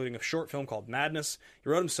credits, including a short film called Madness. He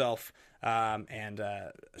wrote himself,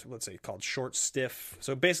 let's say called Short Stiff.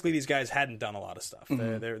 So basically, these guys hadn't done a lot of stuff.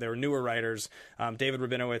 Mm-hmm. They were newer writers. David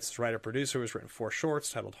Rabinowitz, writer-producer, has written 4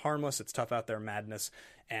 shorts titled Harmless, It's Tough Out There, Madness,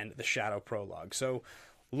 and The Shadow Prologue. So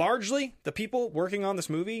largely, the people working on this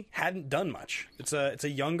movie hadn't done much. It's a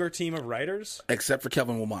younger team of writers. Except for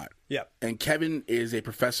Kevin Wilmot. Yeah. And Kevin is a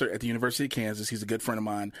professor at the University of Kansas. He's a good friend of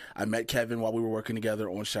mine. I met Kevin while we were working together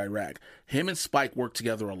on Chirac. Him and Spike work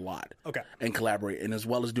together a lot. Okay. And collaborate. And as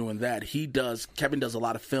well as doing that, Kevin does a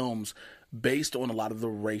lot of films based on a lot of the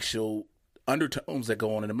racial undertones that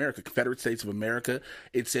go on in America. Confederate States of America,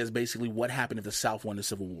 it says basically what happened if the South won the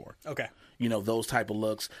Civil War. Okay. You know, those type of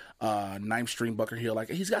looks. Ninth Stream, Bunker Hill. Like,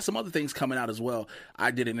 he's got some other things coming out as well. I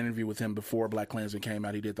did an interview with him before BlacKkKlansman came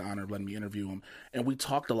out. He did the honor of letting me interview him. And we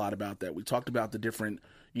talked a lot about that. We talked about the different,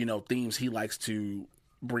 themes he likes to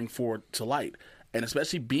bring forward to light. And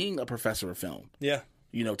especially being a professor of film. Yeah.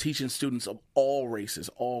 Teaching students of all races,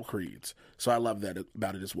 all creeds. So I love that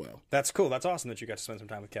about it as well. That's cool. That's awesome that you got to spend some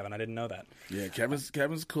time with Kevin. I didn't know that. Yeah,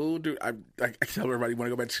 Kevin's cool, dude. I tell everybody, when I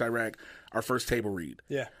go back to Chirac, our first table read.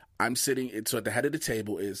 Yeah. I'm sitting, so at the head of the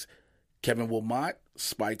table is Kevin Wilmot,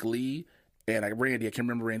 Spike Lee, and Randy. I can't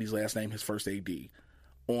remember Randy's last name, his first AD.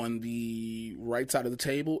 On the right side of the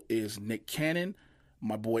table is Nick Cannon,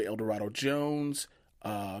 my boy Eldorado Jones,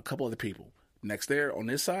 a couple other people. Next there on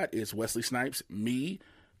this side is Wesley Snipes, me,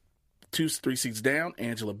 2-3 seats down,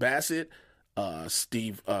 Angela Bassett,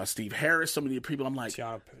 Steve Harris, some of the people. I'm like,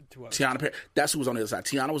 Tiana Perry. That's who was on the other side.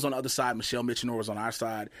 Tiana was on the other side. Michelle Mitchenor was on our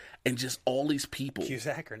side, and just all these people.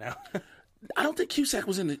 Cusack or no? I don't think Cusack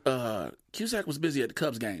was in the. Cusack was busy at the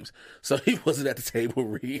Cubs games, so he wasn't at the table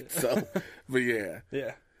read. So, but yeah,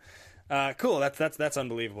 yeah, cool. That's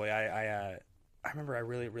unbelievable. I remember I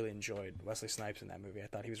really, really enjoyed Wesley Snipes in that movie. I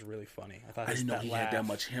thought he was really funny. I didn't know he had that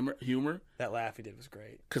much humor. That laugh he did was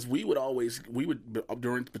great. Because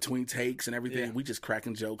during between takes and everything, we just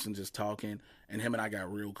cracking jokes and just talking. And him and I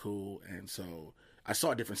got real cool. And so I saw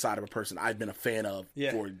a different side of a person I've been a fan of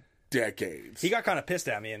for decades. He got kind of pissed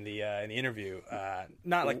at me in the interview.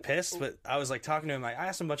 Not like pissed, but I was like talking to him. I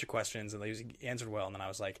asked him a bunch of questions and he answered well. And then I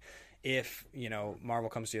was like, if Marvel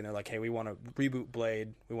comes to you and they're like, hey, we want to reboot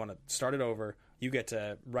Blade, we want to start it over. You get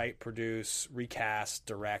to write, produce, recast,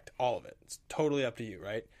 direct, all of it. It's totally up to you,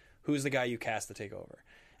 right? Who's the guy you cast to take over?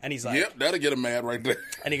 And he's like... Yep, that'll get him mad right there.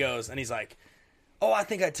 And he's like, oh, I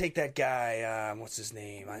think I'd take that guy, what's his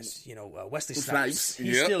name? Wesley Snipes.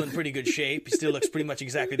 He's still in pretty good shape. He still looks pretty much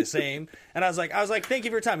exactly the same. And I was like, thank you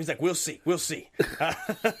for your time. He's like, we'll see.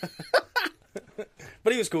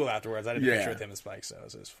 But he was cool afterwards. I did a picture with him and Spike, so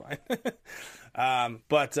it was fine.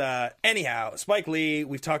 But anyhow, Spike Lee,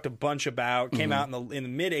 we've talked a bunch about, came out in the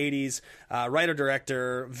mid-'80s,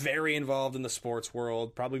 writer-director, very involved in the sports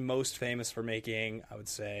world, probably most famous for making, I would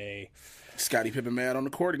say... Scottie Pippen mad on the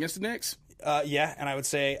court against the Knicks. Yeah, and I would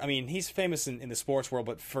say, he's famous in the sports world,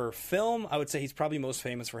 but for film, I would say he's probably most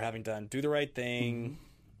famous for having done Do the Right Thing...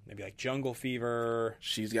 Maybe like Jungle Fever.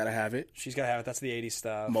 She's Gotta Have It. That's the 80s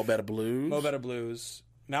stuff. Mo Better Blues.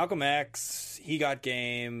 Malcolm X. He Got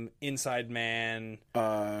Game. Inside Man.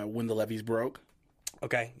 When the Levees Broke.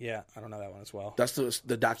 Okay, yeah, I don't know that one as well. That's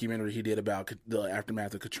the documentary he did about the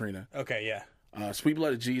aftermath of Katrina. Okay, yeah. Sweet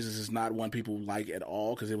Blood of Jesus is not one people like at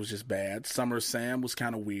all because it was just bad. Summer of Sam was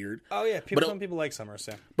kind of weird. Oh yeah, some people like Summer of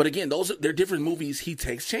Sam. But again, they're different movies. He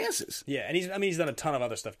takes chances. Yeah, and he's done a ton of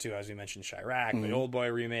other stuff too, as we mentioned, Chirac, the Old Boy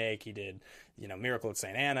remake. He did, Miracle at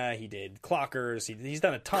St. Anna. He did Clockers. He's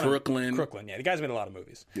done a ton Crooklyn. of Crooklyn. Yeah, the guy's made a lot of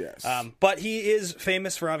movies. Yes. But he is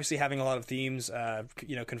famous for obviously having a lot of themes,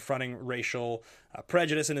 confronting racial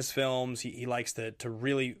prejudice in his films. He likes to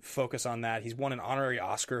really focus on that. He's won an honorary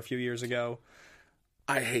Oscar a few years ago.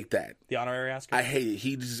 I hate that. The honorary Oscar? I hate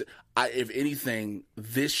it. If anything,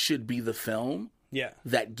 this should be the film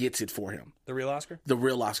that gets it for him. The real Oscar? The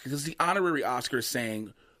real Oscar. Because the honorary Oscar is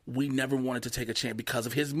saying we never wanted to take a chance because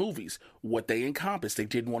of his movies. What they encompass. They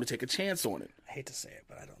didn't want to take a chance on it. I hate to say it,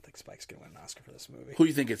 but I don't think Spike's going to win an Oscar for this movie. Who do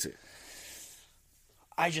you think gets it?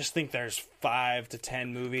 I just think there's 5 to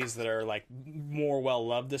 10 movies that are like more well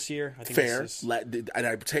loved this year. I think Fair. And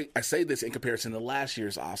I say this in comparison to last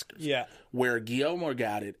year's Oscars. Yeah. Where Guillermo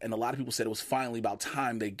got it, and a lot of people said it was finally about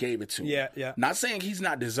time they gave it to him. Yeah. Not saying he's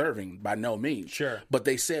not deserving by no means. Sure. But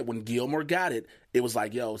they said when Guillermo got it, it was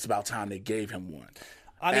like, it's about time they gave him one.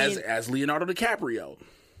 As Leonardo DiCaprio.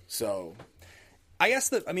 So I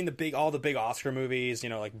guess all the big Oscar movies,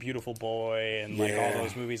 like Beautiful Boy and like all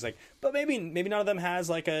those movies, but maybe none of them has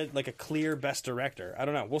like a clear best director. I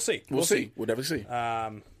don't know. We'll see. We'll see. We'll definitely see.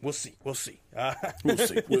 We'll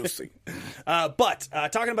see. We'll see. But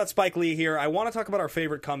talking about Spike Lee here, I want to talk about our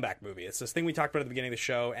favorite comeback movie. It's this thing we talked about at the beginning of the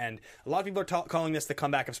show, and a lot of people are calling this the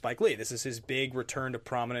comeback of Spike Lee. This is his big return to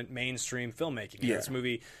prominent mainstream filmmaking. Yeah. This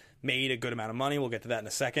movie made a good amount of money. We'll get to that in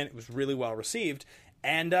a second. It was really well received.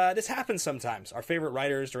 And this happens sometimes. Our favorite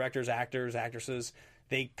writers, directors, actors, actresses,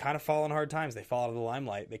 they kind of fall in hard times. They fall out of the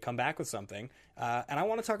limelight. They come back with something. And I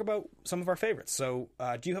want to talk about some of our favorites. So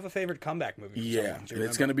do you have a favorite comeback movie? Yeah, and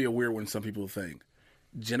it's going to be a weird one, some people think.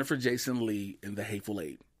 Jennifer Jason Leigh in The Hateful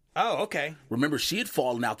Eight. Oh, okay. Remember, she had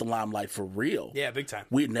fallen out the limelight for real. Yeah, big time.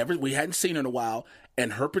 We hadn't seen her in a while,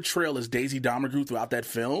 and her portrayal as Daisy Domergue throughout that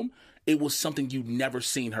film, it was something you'd never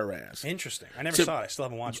seen her as. Interesting. I never saw it. I still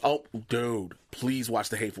haven't watched it. Oh, dude, please watch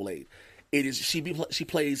The Hateful Eight. It is she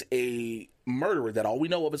plays a murderer that all we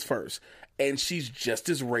know of is first, and she's just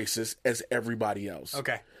as racist as everybody else.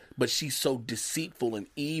 Okay. But she's so deceitful and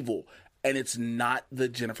evil, and it's not the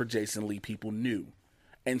Jennifer Jason Leigh people knew.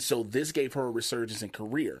 And so this gave her a resurgence in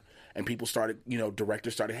career. And people started,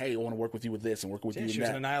 directors started, hey, I want to work with you with this and work with you with that. She was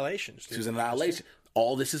an Annihilation. She was an Annihilation.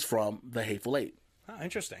 All this is from The Hateful Eight. Oh,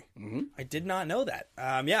 interesting. Mm-hmm. I did not know that.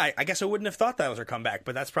 I guess I wouldn't have thought that was her comeback,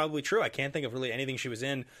 but that's probably true. I can't think of really anything she was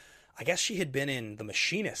in. I guess she had been in The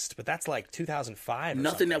Machinist, but that's like 2005 or Nothing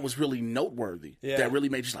something. that was really noteworthy. Yeah. That really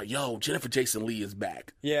made you like, Jennifer Jason Leigh is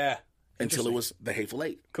back. Yeah. Until it was The Hateful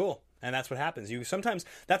Eight. Cool. And that's what happens. You sometimes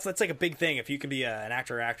that's like a big thing. If you can be an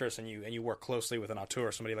actor or actress and you work closely with an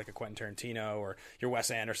auteur, somebody like a Quentin Tarantino or your Wes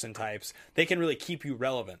Anderson types, they can really keep you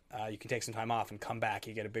relevant. You can take some time off and come back.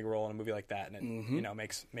 You get a big role in a movie like that, and it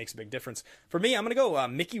makes a big difference. For me, I'm gonna go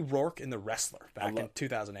Mickey Rourke in The Wrestler back in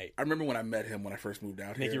 2008. I remember when I met him when I first moved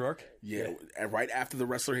out here. Mickey Rourke? Yeah, right after The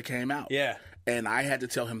Wrestler came out. Yeah. And I had to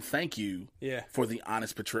tell him thank you for the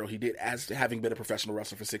honest portrayal he did as having been a professional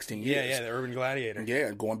wrestler for 16 years. Yeah, the Urban Gladiator.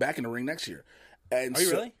 Yeah, going back in the ring next year. And Are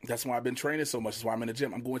you really? That's why I've been training so much. That's why I'm in the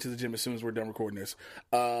gym. I'm going to the gym as soon as we're done recording this.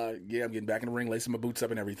 I'm getting back in the ring, lacing my boots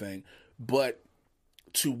up and everything. But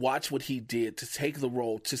to watch what he did, to take the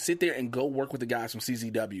role, to sit there and go work with the guys from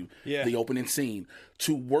CZW, the opening scene,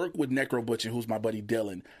 to work with Necro Butcher, who's my buddy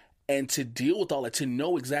Dylan, and to deal with all that, to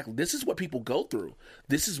know exactly, this is what people go through.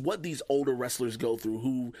 This is what these older wrestlers go through,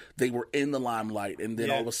 who they were in the limelight, and then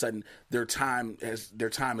all of a sudden their time has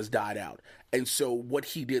died out. And so what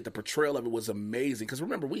he did, the portrayal of it was amazing. Because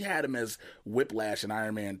remember, we had him as Whiplash in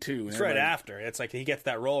Iron Man 2. It's right after. It's like he gets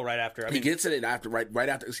that role right after. He gets it after, right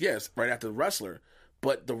after. Yes, right after The Wrestler.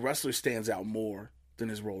 But The Wrestler stands out more than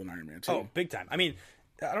his role in Iron Man 2. Oh, big time. I mean,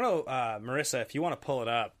 I don't know, Marissa, if you want to pull it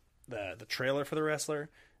up, the trailer for The Wrestler.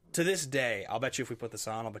 To this day, I'll bet you if we put this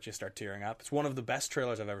on, I'll bet you start tearing up. It's one of the best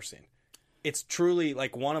trailers I've ever seen. It's truly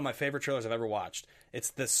like one of my favorite trailers I've ever watched. It's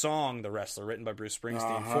the song "The Wrestler," written by Bruce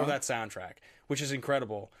Springsteen for that soundtrack, which is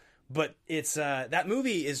incredible. But it's that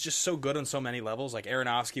movie is just so good on so many levels. Like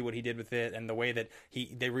Aronofsky, what he did with it, and the way that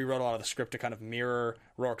they rewrote a lot of the script to kind of mirror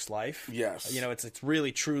Rourke's life. Yes, it's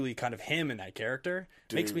really truly kind of him in that character.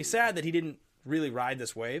 It makes me sad that he didn't really ride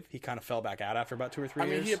this wave. He kind of fell back out after about 2 or 3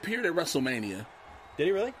 years. I mean, he appeared at WrestleMania. Did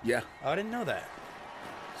he really? Yeah. Oh, I didn't know that.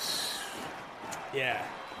 Yeah.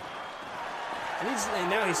 And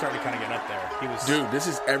now he's starting to kind of get up there. Dude, this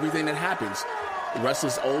is everything that happens.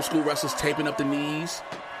 Wrestlers, old school wrestlers taping up the knees.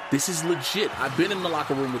 This is legit. I've been in the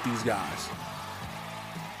locker room with these guys.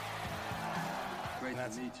 Great to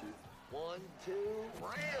meet you. 1, 2,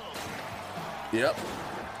 round. Yep.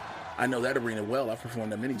 I know that arena well. I've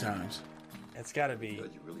performed that many times. It's got to be You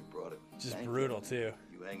really brought it. just brutal, too.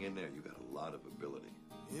 You hang in there. You got a lot of ability.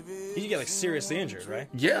 He could get, like, seriously injured, right?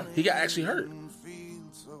 Yeah, he got actually hurt.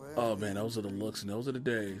 Oh, man, those are the looks and those are the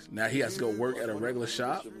days. Now he has to go work at a regular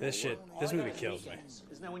shop. This movie kills me.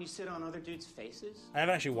 Isn't that when you sit on other dudes' faces? I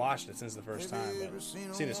haven't actually watched it since the first time, but I've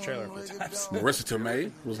seen this trailer a few times. Marissa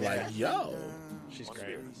Tomei was like, yo. She's great.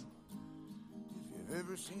 You have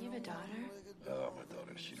a daughter? Oh, my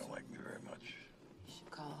daughter, she don't like me very much. You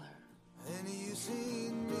should call her.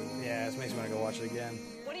 Yeah, this makes me want to go watch it again.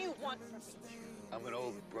 What do you want from me? I'm an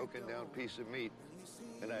old, broken-down piece of meat,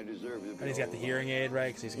 and I deserve to be And he's got the hearing aid, right?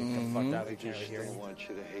 Because he's getting fucked up. He can't really hear I him. want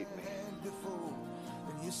you to hate me.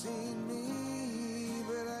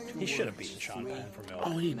 He should have beaten Sean Penn for Miller.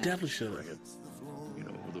 Oh, he definitely should have. You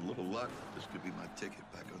know, with a little luck, this could be my ticket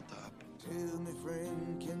back on top.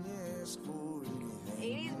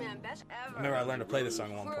 80s man, best ever. I remember I learned to play this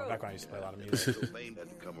song at one point, back when I used to play a lot of music. So Bane had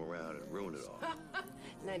to come around and ruin it all.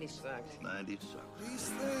 90 sucks. 90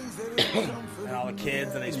 sucks. And all the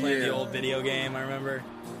kids, and he's playing the old video game, I remember.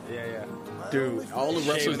 Yeah. Dude, all the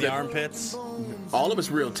wrestlers Shaving the armpits. all of it's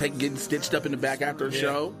real. Getting stitched up in the back after a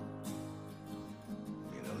show.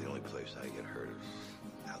 You know, the only place I get hurt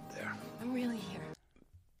is out there. I'm really here.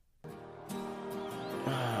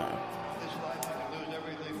 This life, you can lose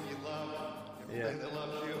everything you love, everything that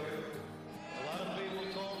loves you. A lot of people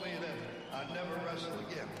told me that I'd never wrestle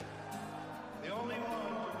again. The only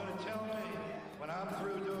one who's going to tell me when I'm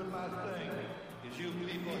through doing my thing is you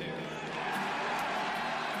people here.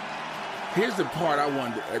 Here's the part I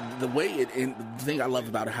wonder. The way the thing I love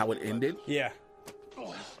about it, how it ended. Yeah.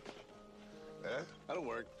 That'll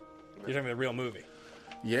work. You're talking about the real movie.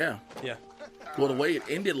 Yeah. Yeah. Well, the way it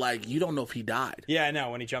ended, like, you don't know if he died. Yeah, I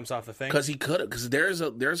know, when he jumps off the thing. Because he could have. Because there's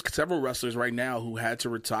several wrestlers right now who had to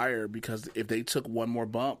retire because if they took one more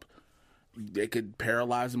bump, they could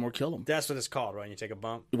paralyze them or kill them. That's what it's called, right? When you take a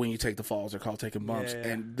bump. When you take the falls, they're called taking bumps. Yeah.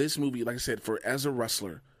 And this movie, like I said, as a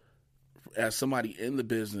wrestler, as somebody in the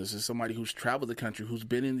business, as somebody who's traveled the country, who's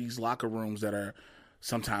been in these locker rooms that are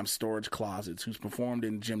sometimes storage closets, who's performed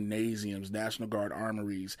in gymnasiums, National Guard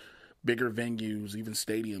armories, bigger venues, even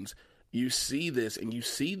stadiums, you see this and you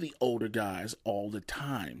see the older guys all the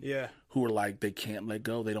time. Yeah. Who are like, they can't let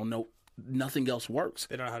go. They don't know. Nothing else works.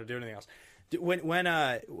 They don't know how to do anything else. When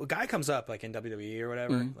a guy comes up, like in WWE or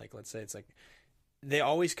whatever, like let's say it's like, they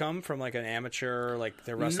always come from like an amateur, like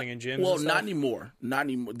they're wrestling in gyms. Well, and stuff? not anymore. Not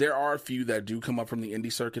anymore. There are a few that do come up from the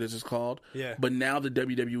indie circuit, as it's called. Yeah. But now the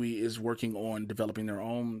WWE is working on developing their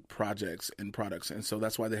own projects and products, and so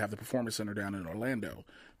that's why they have the Performance Center down in Orlando.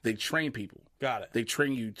 They train people. Got it. They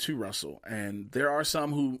train you to wrestle, and there are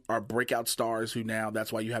some who are breakout stars who now.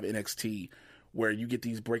 That's why you have NXT, where you get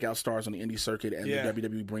these breakout stars on the indie circuit, and the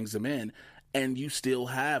WWE brings them in. And you still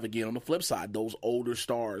have, again, on the flip side, those older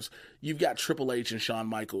stars. You've got Triple H and Shawn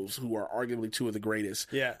Michaels, who are arguably two of the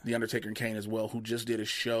greatest. Yeah. The Undertaker and Kane as well, who just did a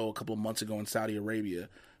show a couple of months ago in Saudi Arabia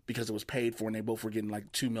because it was paid for, and they both were getting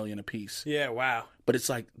like $2 million apiece. Yeah, wow. But it's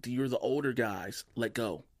like, you're the older guys. Let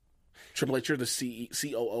go. Triple H, you're the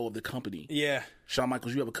COO of the company. Yeah. Shawn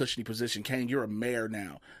Michaels, you have a cushiony position. Kane, you're a mayor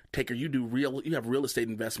now. Taker, you have real estate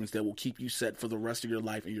investments that will keep you set for the rest of your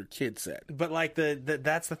life and your kids set. But like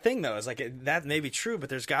that's the thing though, is like that may be true, but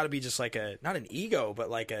there's got to be just like not an ego, but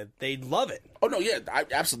like they love it. Oh no, yeah,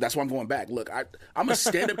 absolutely. That's why I'm going back. Look, I'm a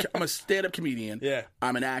stand-up comedian. Yeah.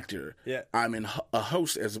 I'm an actor. Yeah. I'm a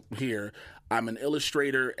host here. I'm an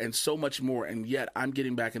illustrator and so much more. And yet I'm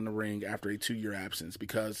getting back in the ring after a 2-year absence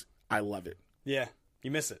because I love it. Yeah. You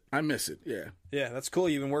miss it. I miss it, yeah. Yeah, that's cool.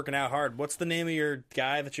 You've been working out hard. What's the name of your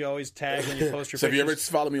guy that you always tag when you post your So pictures? if you ever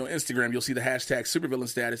follow me on Instagram, you'll see the hashtag supervillain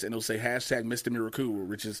status, and it'll say hashtag Mr. Miracle,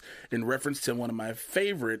 which is in reference to one of my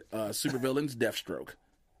favorite supervillains, Deathstroke,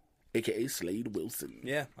 a.k.a. Slade Wilson.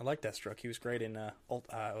 Yeah, I like Deathstroke. He was great in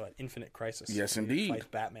Infinite Crisis. Yes, He indeed. fights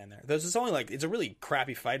Batman there. It's only like it's a really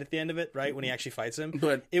crappy fight at the end of it, right? When he actually fights him,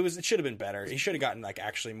 But it should have been better. He should have gotten like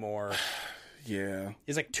actually more. Yeah.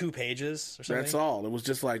 It's like 2 pages or something. That's all. It was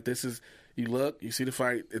just like, you look, you see the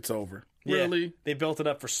fight, it's over. Yeah, Really? they built it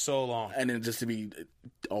up for so long. And then just to be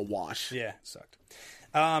a wash. Yeah, it sucked.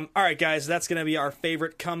 All right, guys, that's going to be our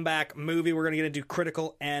favorite comeback movie. We're going to get into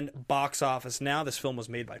critical and box office now. This film was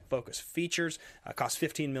made by Focus Features. Cost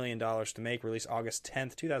 $15 million to make. Released August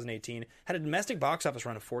 10th, 2018. Had a domestic box office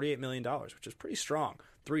run of $48 million, which is pretty strong.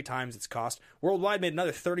 3 times its cost. Worldwide made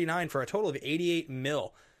another 39 for a total of 88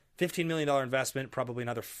 mil. $15 million investment, probably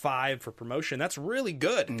another $5 for promotion. That's really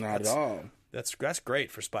good. Not at all. That's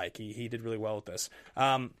great for Spike. He did really well with this.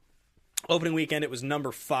 Opening weekend, it was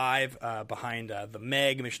number 5 behind The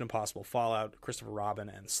Meg, Mission Impossible Fallout, Christopher Robin,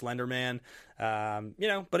 and Slender Man.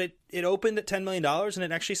 But it opened at $10 million, and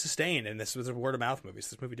it actually sustained, and this was a word-of-mouth movie,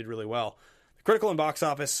 so this movie did really well. The critical and box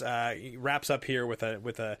office wraps up here with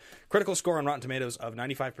a critical score on Rotten Tomatoes of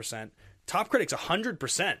 95%. Top critics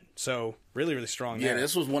 100%, so really, really strong there. Yeah,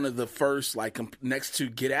 this was one of the first, next to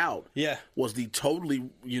Get Out, was the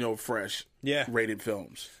totally, fresh rated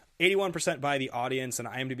films. 81% by the audience, and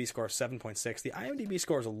an IMDb score of 7.6. The IMDb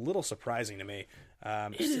score is a little surprising to me.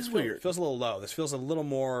 It is weird. It feels a little low. This feels a little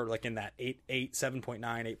more like in that 8, 7.9,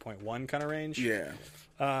 8.1 kind of range. Yeah.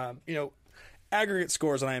 Aggregate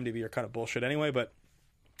scores on IMDb are kind of bullshit anyway, but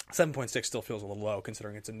 7.6 still feels a little low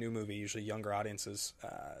considering it's a new movie, usually younger audiences.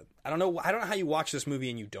 I don't know how you watch this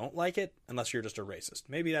movie and you don't like it unless you're just a racist.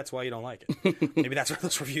 Maybe that's why you don't like it. Maybe that's where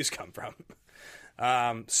those reviews come from.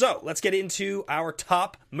 So let's get into our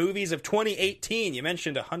top movies of 2018. You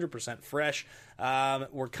mentioned 100% fresh.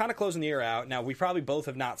 We're kind of closing the year out. Now, we probably both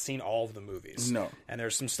have not seen all of the movies. No. And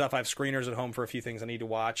there's some stuff. I have screeners at home for a few things I need to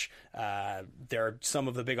watch. There are some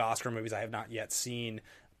of the big Oscar movies I have not yet seen.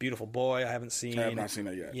 Beautiful Boy, I haven't seen. I have not seen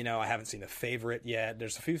that yet. I haven't seen The Favorite yet.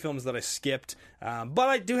 There's a few films that I skipped. But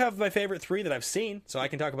I do have my favorite 3 that I've seen, so I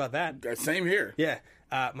can talk about that. Same here. Yeah.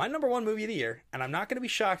 My number 1 movie of the year, and I'm not going to be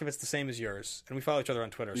shocked if it's the same as yours, and we follow each other on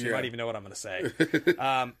Twitter, so you might even know what I'm going to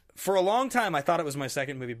say. For a long time, I thought it was my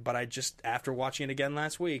second movie, but I just, after watching it again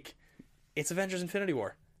last week, it's Avengers Infinity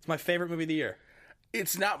War. It's my favorite movie of the year.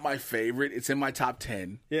 It's not my favorite. It's in my top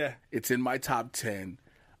 10. Yeah. It's in my top 10.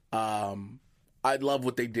 I love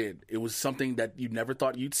what they did. It was something that you never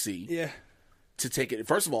thought you'd see. Yeah.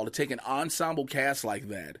 First of all, to take an ensemble cast like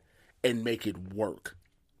that and make it work.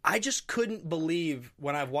 I just couldn't believe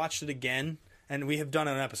when I've watched it again, and we have done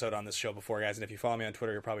an episode on this show before, guys, and if you follow me on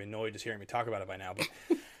Twitter, you're probably annoyed just hearing me talk about it by now, but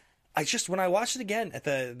when I watched it again at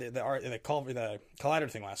the Collider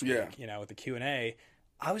thing last week, with the Q&A,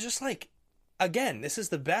 I was just like, again, this is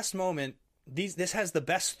the best moment. This has the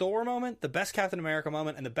best Thor moment, the best Captain America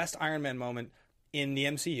moment, and the best Iron Man moment in the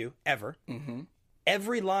MCU ever. Mm-hmm.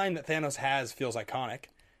 Every line that Thanos has feels iconic.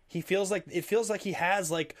 It feels like he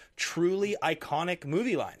has truly iconic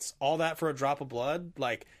movie lines. All that for a drop of blood,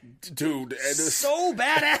 dude, so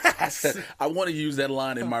badass. I want to use that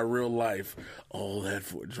line in my real life. All that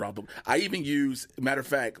for a drop of. I even use, matter of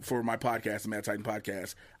fact, for my podcast, the Mad Titan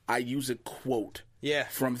podcast, I use a quote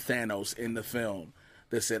from Thanos in the film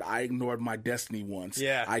that said, "I ignored my destiny once.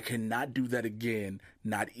 Yeah. I cannot do that again,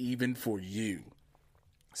 not even for you."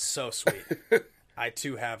 So sweet. I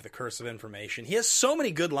too have the curse of information. He has so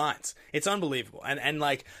many good lines. It's unbelievable. And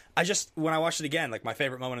when I watched it again, my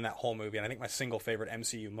favorite moment in that whole movie, and I think my single favorite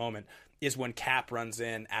MCU moment, is when Cap runs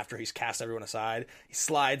in after he's cast everyone aside. He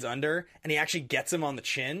slides under, and he actually gets him on the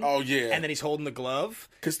chin. Oh, yeah. And then he's holding the glove.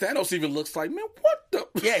 Because Thanos even looks like, man, what the?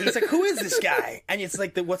 Yeah, he's like, who is this guy? And it's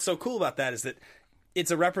what's so cool about that is that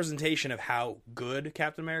it's a representation of how good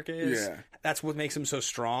Captain America is. Yeah. That's what makes him so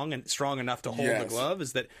strong and strong enough to hold the glove,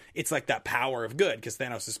 is that it's that power of good, because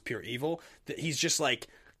Thanos is pure evil. That he's just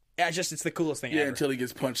it's the coolest thing ever. Yeah, until he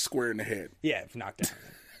gets punched square in the head. Yeah, knocked down.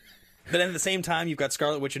 But then at the same time, you've got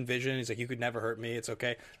Scarlet Witch and Vision. He's like, you could never hurt me. It's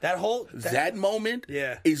okay. That moment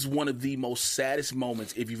is one of the most saddest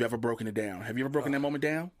moments if you've ever broken it down. Have you ever broken that moment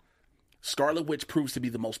down? Scarlet Witch proves to be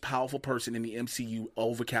the most powerful person in the MCU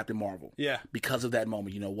over Captain Marvel. Yeah. Because of that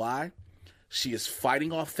moment. You know why? She is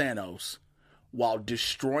fighting off Thanos while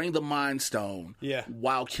destroying the Mind Stone. Yeah.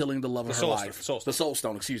 While killing the love of her life. The Soul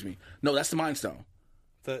Stone, excuse me. No, that's the Mind Stone.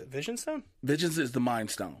 The Vision Stone? Vision is the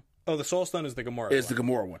Mind Stone. Oh, the Soul Stone is the Gamora It's the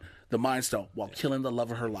Gamora one. The Mind Stone, while killing the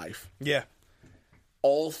love of her life. Yeah.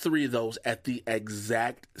 All 3 of those at the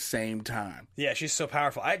exact same time. Yeah, she's so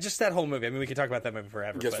powerful. That whole movie. I mean, we could talk about that movie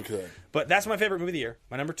forever. Yes, we could. But that's my favorite movie of the year.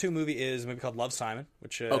 My number 2 movie is a movie called Love, Simon,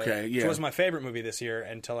 which was my favorite movie this year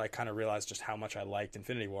until I kind of realized just how much I liked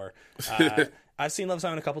Infinity War. I've seen Love,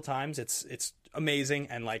 Simon a couple times. It's amazing,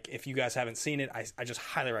 and if you guys haven't seen it, I just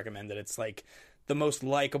highly recommend it. It's the most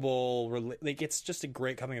likable. It's just a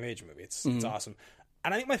great coming of age movie. It's awesome.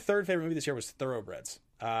 And I think my 3rd favorite movie this year was Thoroughbreds.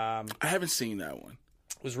 I haven't seen that one.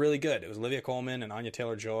 It was really good. It was Olivia Colman and Anya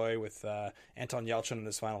Taylor-Joy with Anton Yelchin in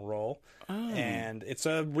his final role. Oh. And it's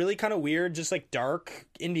a really kind of weird, just dark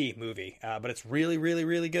indie movie. But it's really, really,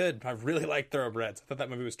 really good. I really liked Thoroughbreds. I thought that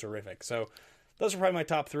movie was terrific. So those are probably my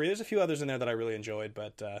top 3. There's a few others in there that I really enjoyed,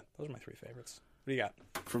 but those are my 3 favorites. What do you got?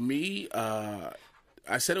 For me,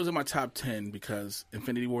 I said it was in my top 10 because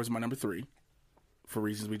Infinity War is my number 3 for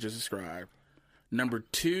reasons we just described. Number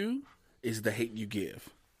 2 is The Hate U Give.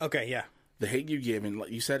 Okay, yeah. The Hate U Give, and like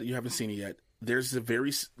you said, you haven't seen it yet. there's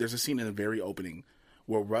a scene in the very opening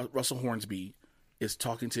where Russell Hornsby is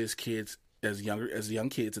talking to his kids as young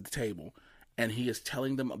kids at the table, and he is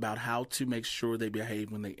telling them about how to make sure they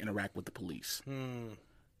behave when they interact with the police.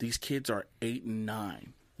 These kids are 8 and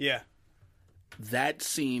 9. Yeah. That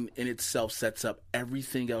scene in itself sets up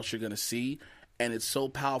everything else you're going to see, and it's so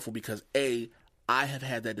powerful because A, I have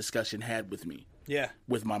had that discussion had with me. Yeah.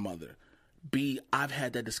 With my mother. B, I've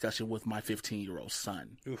had that discussion with my 15-year-old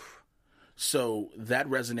son. Oof. So that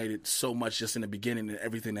resonated so much just in the beginning and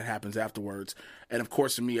everything that happens afterwards. And of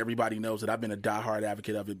course, for me, everybody knows that I've been a diehard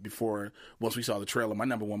advocate of it before. Once we saw the trailer, my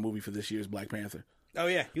number one movie for this year is Black Panther. Oh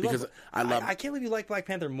yeah, I can't believe you like Black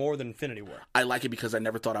Panther more than Infinity War. I like it because I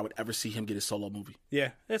never thought I would ever see him get his solo movie.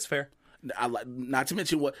 Yeah, that's fair. Not to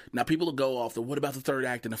mention now people will go off what about the third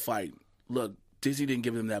act in the fight? Look, Disney didn't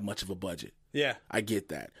give them that much of a budget. Yeah, I get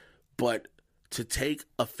that, but to take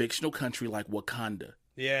a fictional country like Wakanda.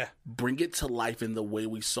 Yeah. Bring it to life in the way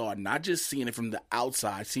we saw it. Not just seeing it from the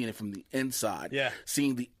outside, seeing it from the inside. Yeah.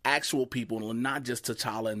 Seeing the actual people, not just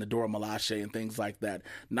T'Challa and the Dora Milaje and things like that.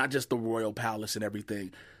 Not just the royal palace and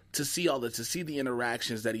everything. To see all that, to see the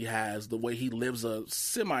interactions that he has, the way he lives a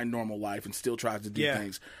semi-normal life and still tries to do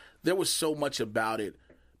things. There was so much about it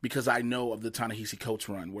because I know of the Ta-Nehisi Coates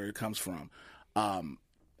run, where it comes from.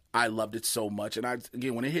 I loved it so much. And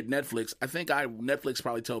again, when it hit Netflix, I think Netflix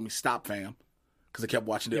probably told me, stop, fam. Because I kept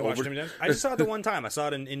watching it over. I just saw it the one time. I saw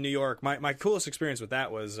it in New York. My coolest experience with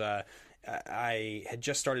that was I had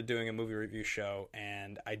just started doing a movie review show,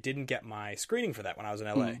 and I didn't get my screening for that when I was in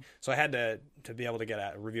LA. So I had to be able to get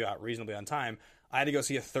a review out reasonably on time. I had to go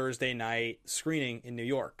see a Thursday night screening in New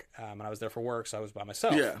York, and I was there for work, so I was by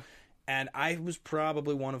myself. Yeah. And I was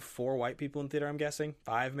probably one of 4 white people in theater, I'm guessing.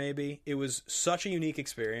 5 maybe. It was such a unique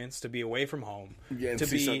experience to be away from home. Yeah,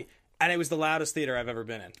 and it was the loudest theater I've ever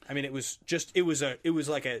been in. I mean, it was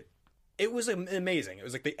amazing. It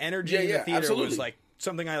was like the energy in the theater was like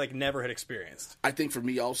something I never had experienced. I think for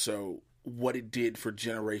me also, what it did for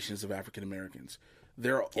generations of African Americans.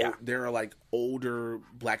 There are older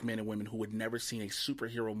black men and women who had never seen a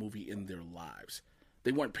superhero movie in their lives.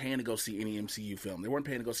 They weren't paying to go see any MCU film. They weren't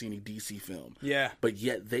paying to go see any DC film. Yeah. But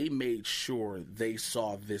yet they made sure they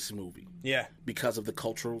saw this movie. Yeah. Because of the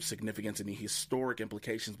cultural significance and the historic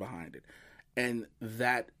implications behind it. And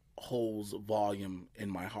that holds volume in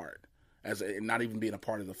my heart. As not even being a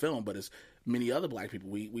part of the film, but as many other black people,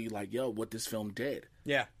 we what this film did.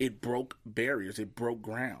 Yeah. It broke barriers. It broke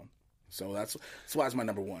ground. So that's why it's my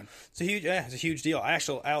number one. It's a huge deal. I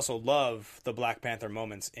also love the Black Panther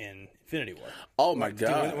moments in Infinity War. Oh my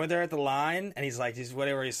god! When they're at the line and he's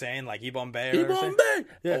whatever he's saying, like Ibombe.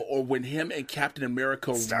 Yeah. Or when him and Captain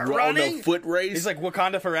America run a foot race. He's like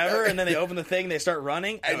Wakanda forever, and then they open the thing, they start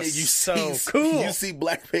running, and then cool. You see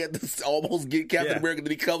Black Panther almost get Captain America,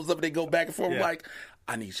 then he comes up and they go back and forth like,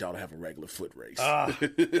 I need y'all to have a regular foot race.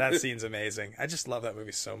 That scene's amazing. I just love that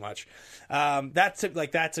movie so much.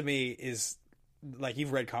 That to me is like,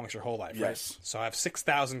 you've read comics your whole life, right? Yes. So I have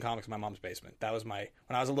 6,000 comics in my mom's basement. That was when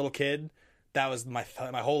I was a little kid. That was my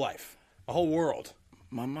whole life, my whole world.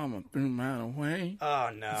 My mama threw mine away. Oh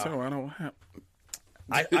no! So I don't have.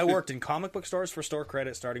 I worked in comic book stores for store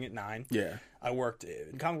credit starting at 9. Yeah. I worked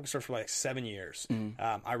in comic book stores for 7 years.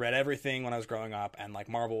 I read everything when I was growing up, and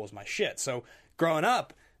Marvel was my shit. So growing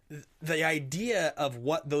up, the idea of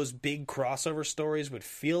what those big crossover stories would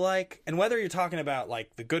feel like, and whether you're talking about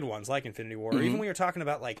the good ones like Infinity War, or even when you're talking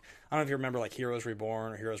about I don't know if you remember Heroes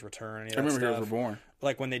Reborn or Heroes Return. I remember Heroes Reborn.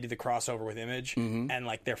 When they did the crossover with Image and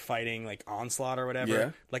they're fighting Onslaught or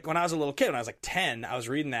whatever. Yeah. When I was a little kid, when I was 10, I was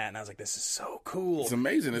reading that and I was like, this is so cool. It's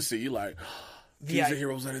amazing to see you these are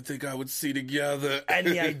heroes I didn't think I would see together. And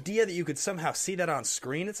the idea that you could somehow see that on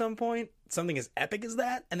screen at some point, something as epic as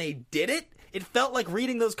that, and they did it, it felt like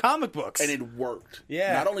reading those comic books. And it worked.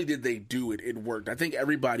 Yeah. Not only did they do it, it worked. I think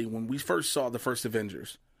everybody, when we first saw the first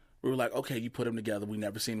Avengers, we were like, okay, you put them together. We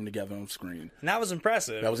never seen them together on screen. And that was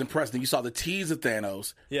impressive. That was impressive. Then you saw the tease of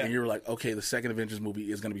Thanos, and you were like, okay, the second Avengers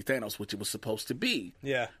movie is going to be Thanos, which it was supposed to be.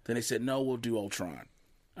 Yeah. Then they said, no, we'll do Ultron.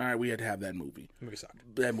 All right, we had to have that movie.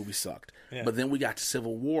 That movie sucked. Yeah. But then we got to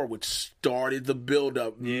Civil War, which started the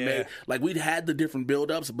build-up. Yeah. We'd had the different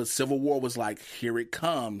build-ups, but Civil War was like, here it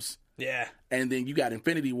comes. Yeah. And then you got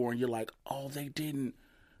Infinity War, and you're like, oh, they didn't.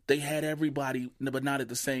 They had everybody, but not at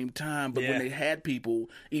the same time. But when they had people,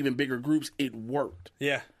 even bigger groups, it worked.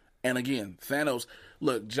 Yeah. And again, Thanos,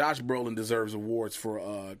 look, Josh Brolin deserves awards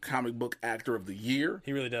for comic book actor of the year.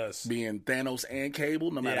 He really does. Being Thanos and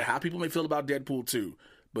Cable, no matter how people may feel about Deadpool 2.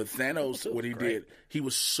 But Thanos, what he did, he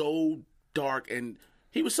was so dark and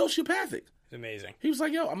he was sociopathic. It's amazing. He was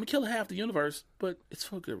like, yo, I'm going to kill half the universe, but it's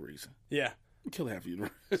for a good reason. Yeah. Kill half you.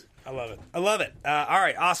 I love it. I love it. All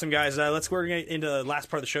right, awesome, guys. We're going to get into the last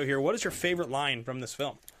part of the show here. What is your favorite line from this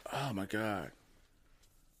film? Oh, my God.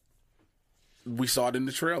 We saw it in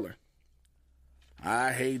the trailer.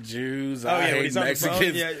 I hate Jews. I hate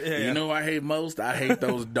Mexicans. You know who I hate most? I hate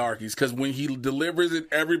those darkies. Because when he delivers it,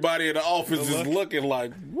 everybody in the office is looking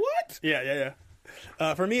like, what? Yeah.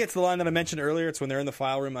 For me, it's the line that I mentioned earlier. It's when they're in the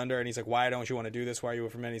file room under, and he's like, "Why don't you want to do this? Why are you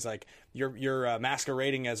for men?" He's like, "You're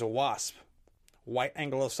masquerading as a wasp, white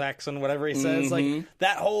Anglo-Saxon, whatever he says." Like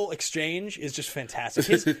that whole exchange is just fantastic.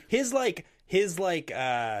 His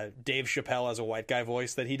Dave Chappelle as a white guy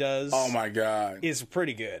voice that he does. Oh my God, is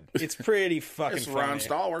pretty good. It's pretty fucking it's funny. Ron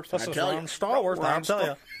Stallworth. I tell you, Stallworth. I'll tell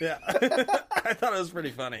you. Yeah, I thought it was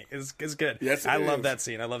pretty funny. It's good. Yes, I love that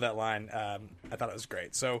scene. I love that line. I thought it was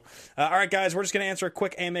great. So, all right, guys, we're just going to answer a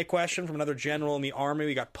quick AMA question from another general in the Army.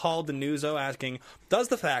 We got Paul Denuzzo asking, does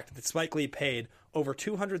the fact that Spike Lee paid over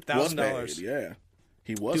 $200,000 yeah.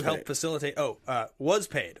 He was to help facilitate was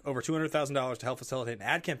paid over $200,000 to help facilitate an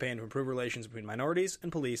ad campaign to improve relations between minorities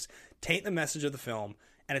and police, taint the message of the film,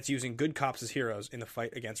 and it's using good cops as heroes in the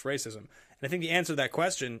fight against racism? And I think the answer to that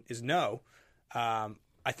question is no.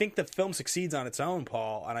 I think the film succeeds on its own,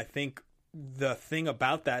 Paul, and I think the thing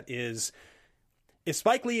about that is if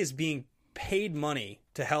Spike Lee is being paid money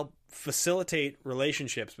to help facilitate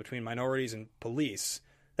relationships between minorities and police,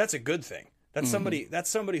 that's a good thing. That's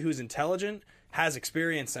somebody who's intelligent, has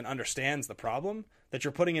experience, and understands the problem that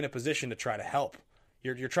you're putting in a position to try to help.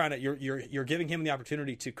 You're giving him the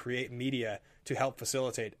opportunity to create media to help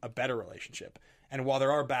facilitate a better relationship. And while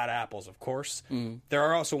there are bad apples, of course, there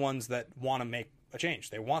are also ones that want to make a change.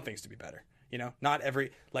 They want things to be better. You know, not every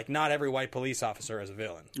white police officer is a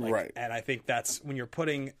villain. Right. And I think that's when you're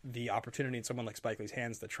putting the opportunity in someone like Spike Lee's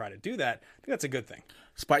hands to try to do that, I think that's a good thing.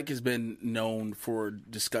 Spike has been known for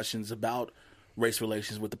discussions about race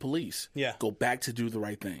relations with the police. Yeah. Go back to Do the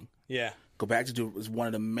Right Thing. Yeah. Go back to Do is one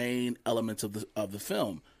of the main elements of the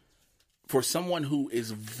film. For someone who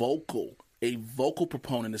is a vocal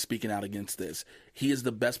proponent of speaking out against this, he is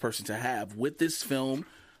the best person to have. With this film,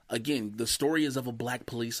 again, the story is of a black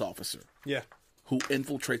police officer. Yeah. Who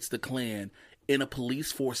infiltrates the Klan in a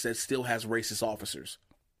police force that still has racist officers.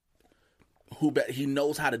 He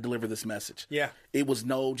knows how to deliver this message. Yeah. It was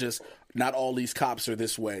not all these cops are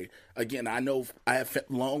this way. Again, I have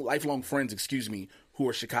lifelong friends, who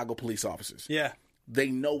are Chicago police officers. Yeah.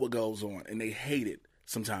 They know what goes on and they hate it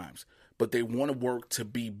sometimes, but they want to work to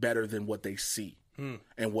be better than what they see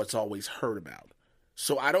and what's always heard about.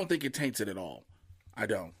 So I don't think it taints it at all. I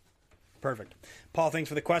don't. Perfect. Paul, thanks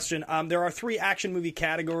for the question. There are 3 action movie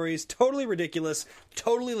categories: totally ridiculous,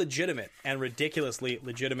 totally legitimate, and ridiculously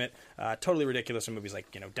legitimate. Totally ridiculous are movies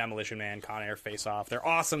like Demolition Man, Con Air, Face Off. They're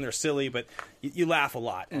awesome, they're silly, but you laugh a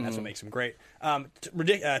lot, and that's what makes them great.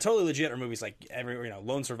 Totally legit are movies like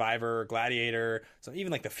Lone Survivor, Gladiator,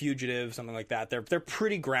 even like The Fugitive, something like that. They're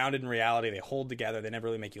pretty grounded in reality. They hold together. They never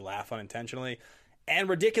really make you laugh unintentionally. And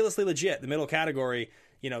ridiculously legit, the middle category.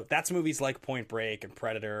 That's movies like Point Break and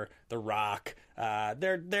Predator, The Rock.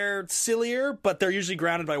 They're sillier, but they're usually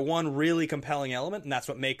grounded by one really compelling element, and that's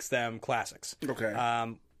what makes them classics.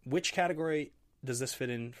 Okay. Which category does this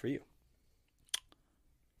fit in for you?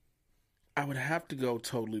 I would have to go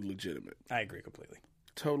totally legitimate. I agree completely.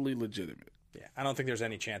 Totally legitimate. Yeah, I don't think there's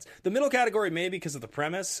any chance. The middle category maybe because of the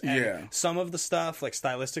premise. And some of the stuff, like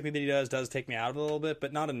stylistically that he does take me out of it a little bit,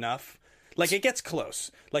 but not enough. Like, it gets close.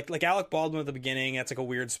 Like Alec Baldwin at the beginning, that's like a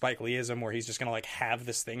weird Spike Leeism where he's just going to, have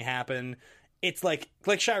this thing happen. It's like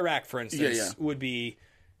Chirac, for instance, would be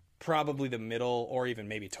probably the middle or even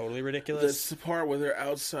maybe totally ridiculous. That's the part where they're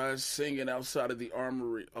outside singing outside of the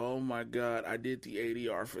armory. Oh, my God. I did the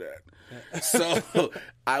ADR for that. So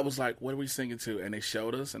I was like, what are we singing to? And they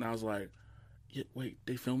showed us, and I was like, wait,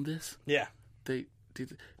 they filmed this? Yeah. They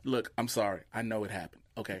did. Look, I'm sorry. I know it happened.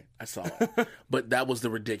 Okay, I saw it. But that was the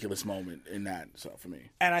ridiculous moment in that, so for me.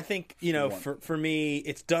 And I think, for me,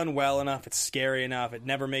 it's done well enough, it's scary enough, it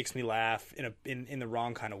never makes me laugh in the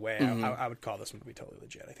wrong kind of way. I would call this movie totally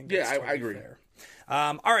legit. I think that's totally I agree. Fair.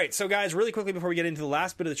 All right, so guys, really quickly before we get into the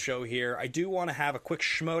last bit of the show here, I do want to have a quick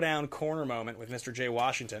Schmodown corner moment with Mr. Jay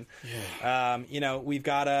Washington. Yeah. We've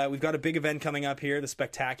got a big event coming up here. The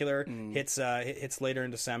Spectacular hits later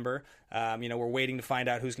in December. We're waiting to find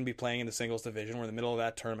out who's going to be playing in the singles division. We're in the middle of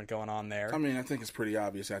that tournament going on there. I mean, I think it's pretty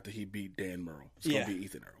obvious after he beat Dan Murrell. It's going to be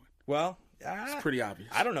Ethan Irwin. Well, it's pretty obvious.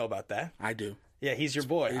 I don't know about that. I do. Yeah, he's your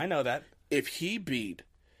boy. I know that. If he beat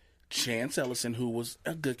Chance Ellison, who was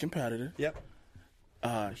a good competitor. Yep.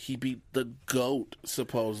 He beat the GOAT,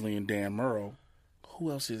 supposedly, in Dan Murrell. Who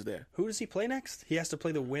else is there? Who does he play next? He has to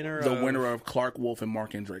play the winner of Clark Wolf and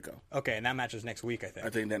Mark Andreyko. Okay, and that match is next week, I think. I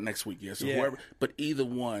think that next week, yeah. So Yeah. whoever, but either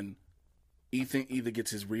one, Ethan either gets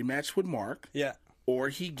his rematch with Mark, Yeah. or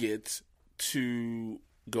he gets to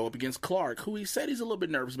go up against Clark, who he said he's a little bit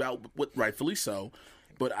nervous about, rightfully so.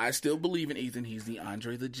 But I still believe in Ethan. He's the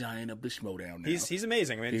Andre the Giant of the Schmodown now. He's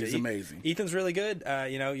amazing. I mean, he's amazing. Ethan's really good.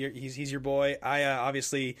 He's your boy.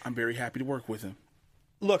 I'm very happy to work with him.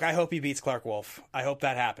 Look, I hope he beats Clark Wolf. I hope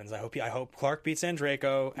that happens. I hope Clark beats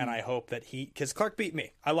Andreyko, and I hope that because Clark beat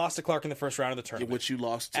me. I lost to Clark in the first round of the tournament. Which you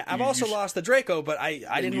lost. I've also lost to Draco, but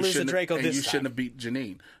I didn't lose to Draco this time. You shouldn't have beat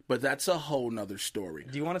Janine. But that's a whole nother story.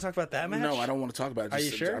 Do you want to talk about that match? No, I don't want to talk about it. Are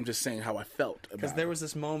you sure? I'm just saying how I felt. Because there was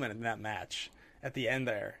this moment in that match at the end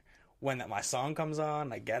there when my song comes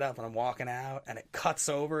on, I get up and I'm walking out, and it cuts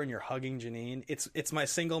over and you're hugging Janine. It's my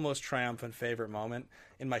single most triumphant favorite moment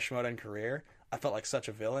in my Schmodown career. I felt like such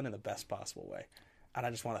a villain in the best possible way. And I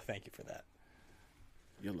just want to thank you for that.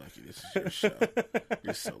 You're lucky this is your show.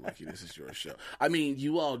 You're so lucky this is your show. I mean,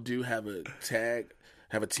 you all do have a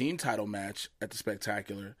team title match at the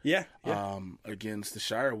Spectacular. Yeah. Against the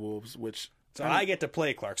Shire Wolves, which... So I get to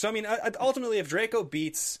play Clark. So, I mean, ultimately, if Draco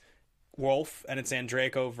beats Wolf and it's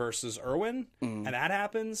Andreyko versus Irwin, and that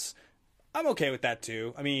happens, I'm okay with that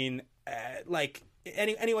too. I mean,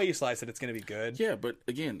 any way you slice it, it's going to be good. Yeah, but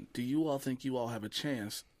again, do you all think you all have a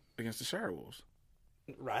chance against the Shire Wolves?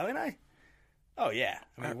 Riley and I? Oh, yeah.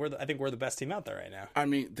 I mean, I think we're the best team out there right now. I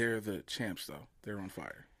mean, they're the champs, though. They're on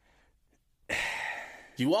fire.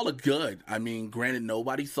 You all are good. I mean, granted,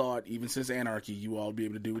 nobody thought, even since Anarchy, you all would be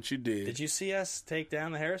able to do what you did. Did you see us take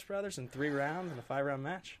down the Harris brothers in 3 rounds in a 5-round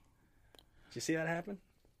match? Did you see that happen?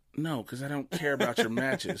 No, because I don't care about your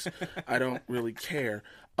matches. I don't really care.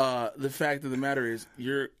 The fact of the matter is,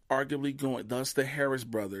 you're arguably going, thus the Harris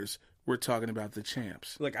brothers, we're talking about the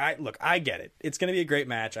champs. Look, I get it. It's going to be a great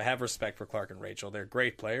match. I have respect for Clark and Rachel. They're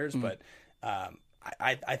great players, but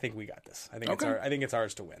I think we got this. I think it's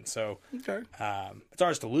ours to win. So it's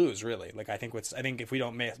ours to lose, really. Like I think if we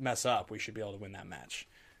don't mess up, we should be able to win that match.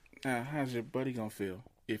 How's your buddy gonna feel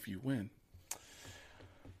if you win?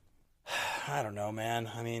 I don't know, man.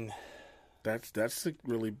 I mean, that's a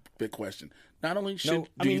really big question. Not only think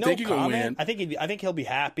you're gonna win? I think he'll be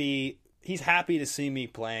happy. He's happy to see me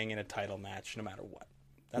playing in a title match, no matter what.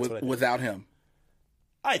 That's what I think. Without him.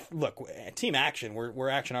 Look, Team Action. We're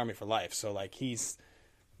Action Army for life. So like he's,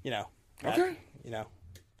 okay.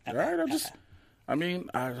 All right.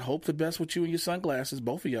 I hope the best with you and your sunglasses,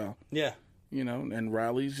 both of y'all. Yeah. And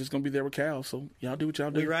Riley's just gonna be there with Cal. So y'all do what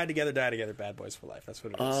y'all do. We ride together, die together, bad boys for life. That's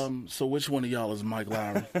what it is. So which one of y'all is Mike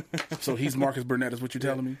Lowry? So he's Marcus Burnett, is what you're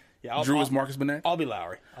telling me? Yeah. Drew is Marcus Burnett. I'll be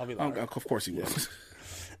Lowry. Of course he will.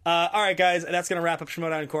 All right, guys, that's going to wrap up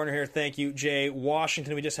Schmodown Corner here. Thank you, Jay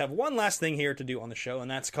Washington. We just have one last thing here to do on the show,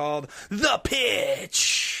 and that's called The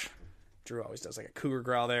Pitch. Drew always does like a cougar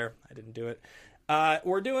growl there. I didn't do it.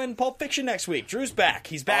 We're doing Pulp Fiction next week. Drew's back.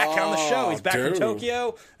 He's back on the show. He's back from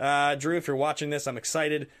Tokyo. Drew, if you're watching this, I'm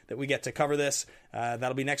excited that we get to cover this.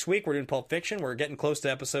 That'll be next week. We're doing Pulp Fiction. We're getting close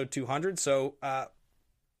to episode 200, so...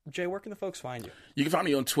 Jay, where can the folks find you? You can find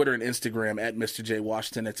me on Twitter and Instagram at Mr. J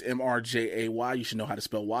Washington. That's MRJAY. You should know how to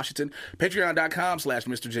spell Washington.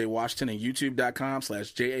 Patreon.com/Mr. J Washington and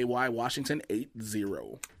YouTube.com/JAY Washington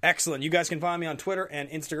 80. Excellent. You guys can find me on Twitter and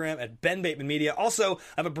Instagram at Ben Bateman Media. Also, I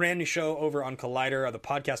have a brand new show over on Collider, the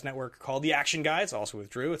podcast network called The Action Guys, also with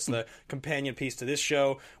Drew. It's the companion piece to this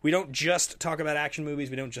show. We don't just talk about action movies.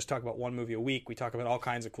 We don't just talk about one movie a week. We talk about all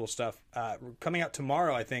kinds of cool stuff. Coming out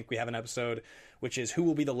tomorrow, I think, we have an episode which is who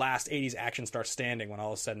will be the last 80s action star standing when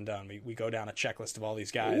all is said and done. We go down a checklist of all these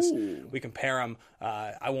guys. Ooh. We compare them.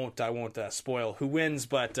 I won't spoil who wins,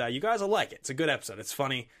 but you guys will like it. It's a good episode. It's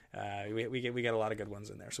funny. We get a lot of good ones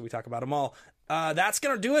in there, so we talk about them all. That's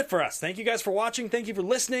going to do it for us. Thank you guys for watching. Thank you for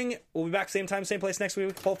listening. We'll be back same time, same place next week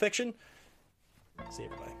with Pulp Fiction. See you,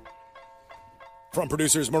 everybody. From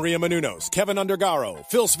producers Maria Menounos, Kevin Undergaro,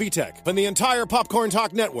 Phil Svitek, and the entire Popcorn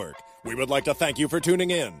Talk Network, we would like to thank you for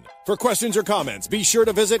tuning in. For questions or comments, be sure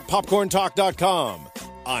to visit popcorntalk.com.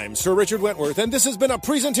 I'm Sir Richard Wentworth, and this has been a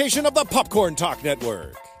presentation of the Popcorn Talk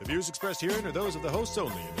Network. The views expressed herein are those of the hosts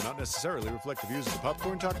only and do not necessarily reflect the views of the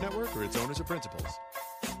Popcorn Talk Network or its owners or principals.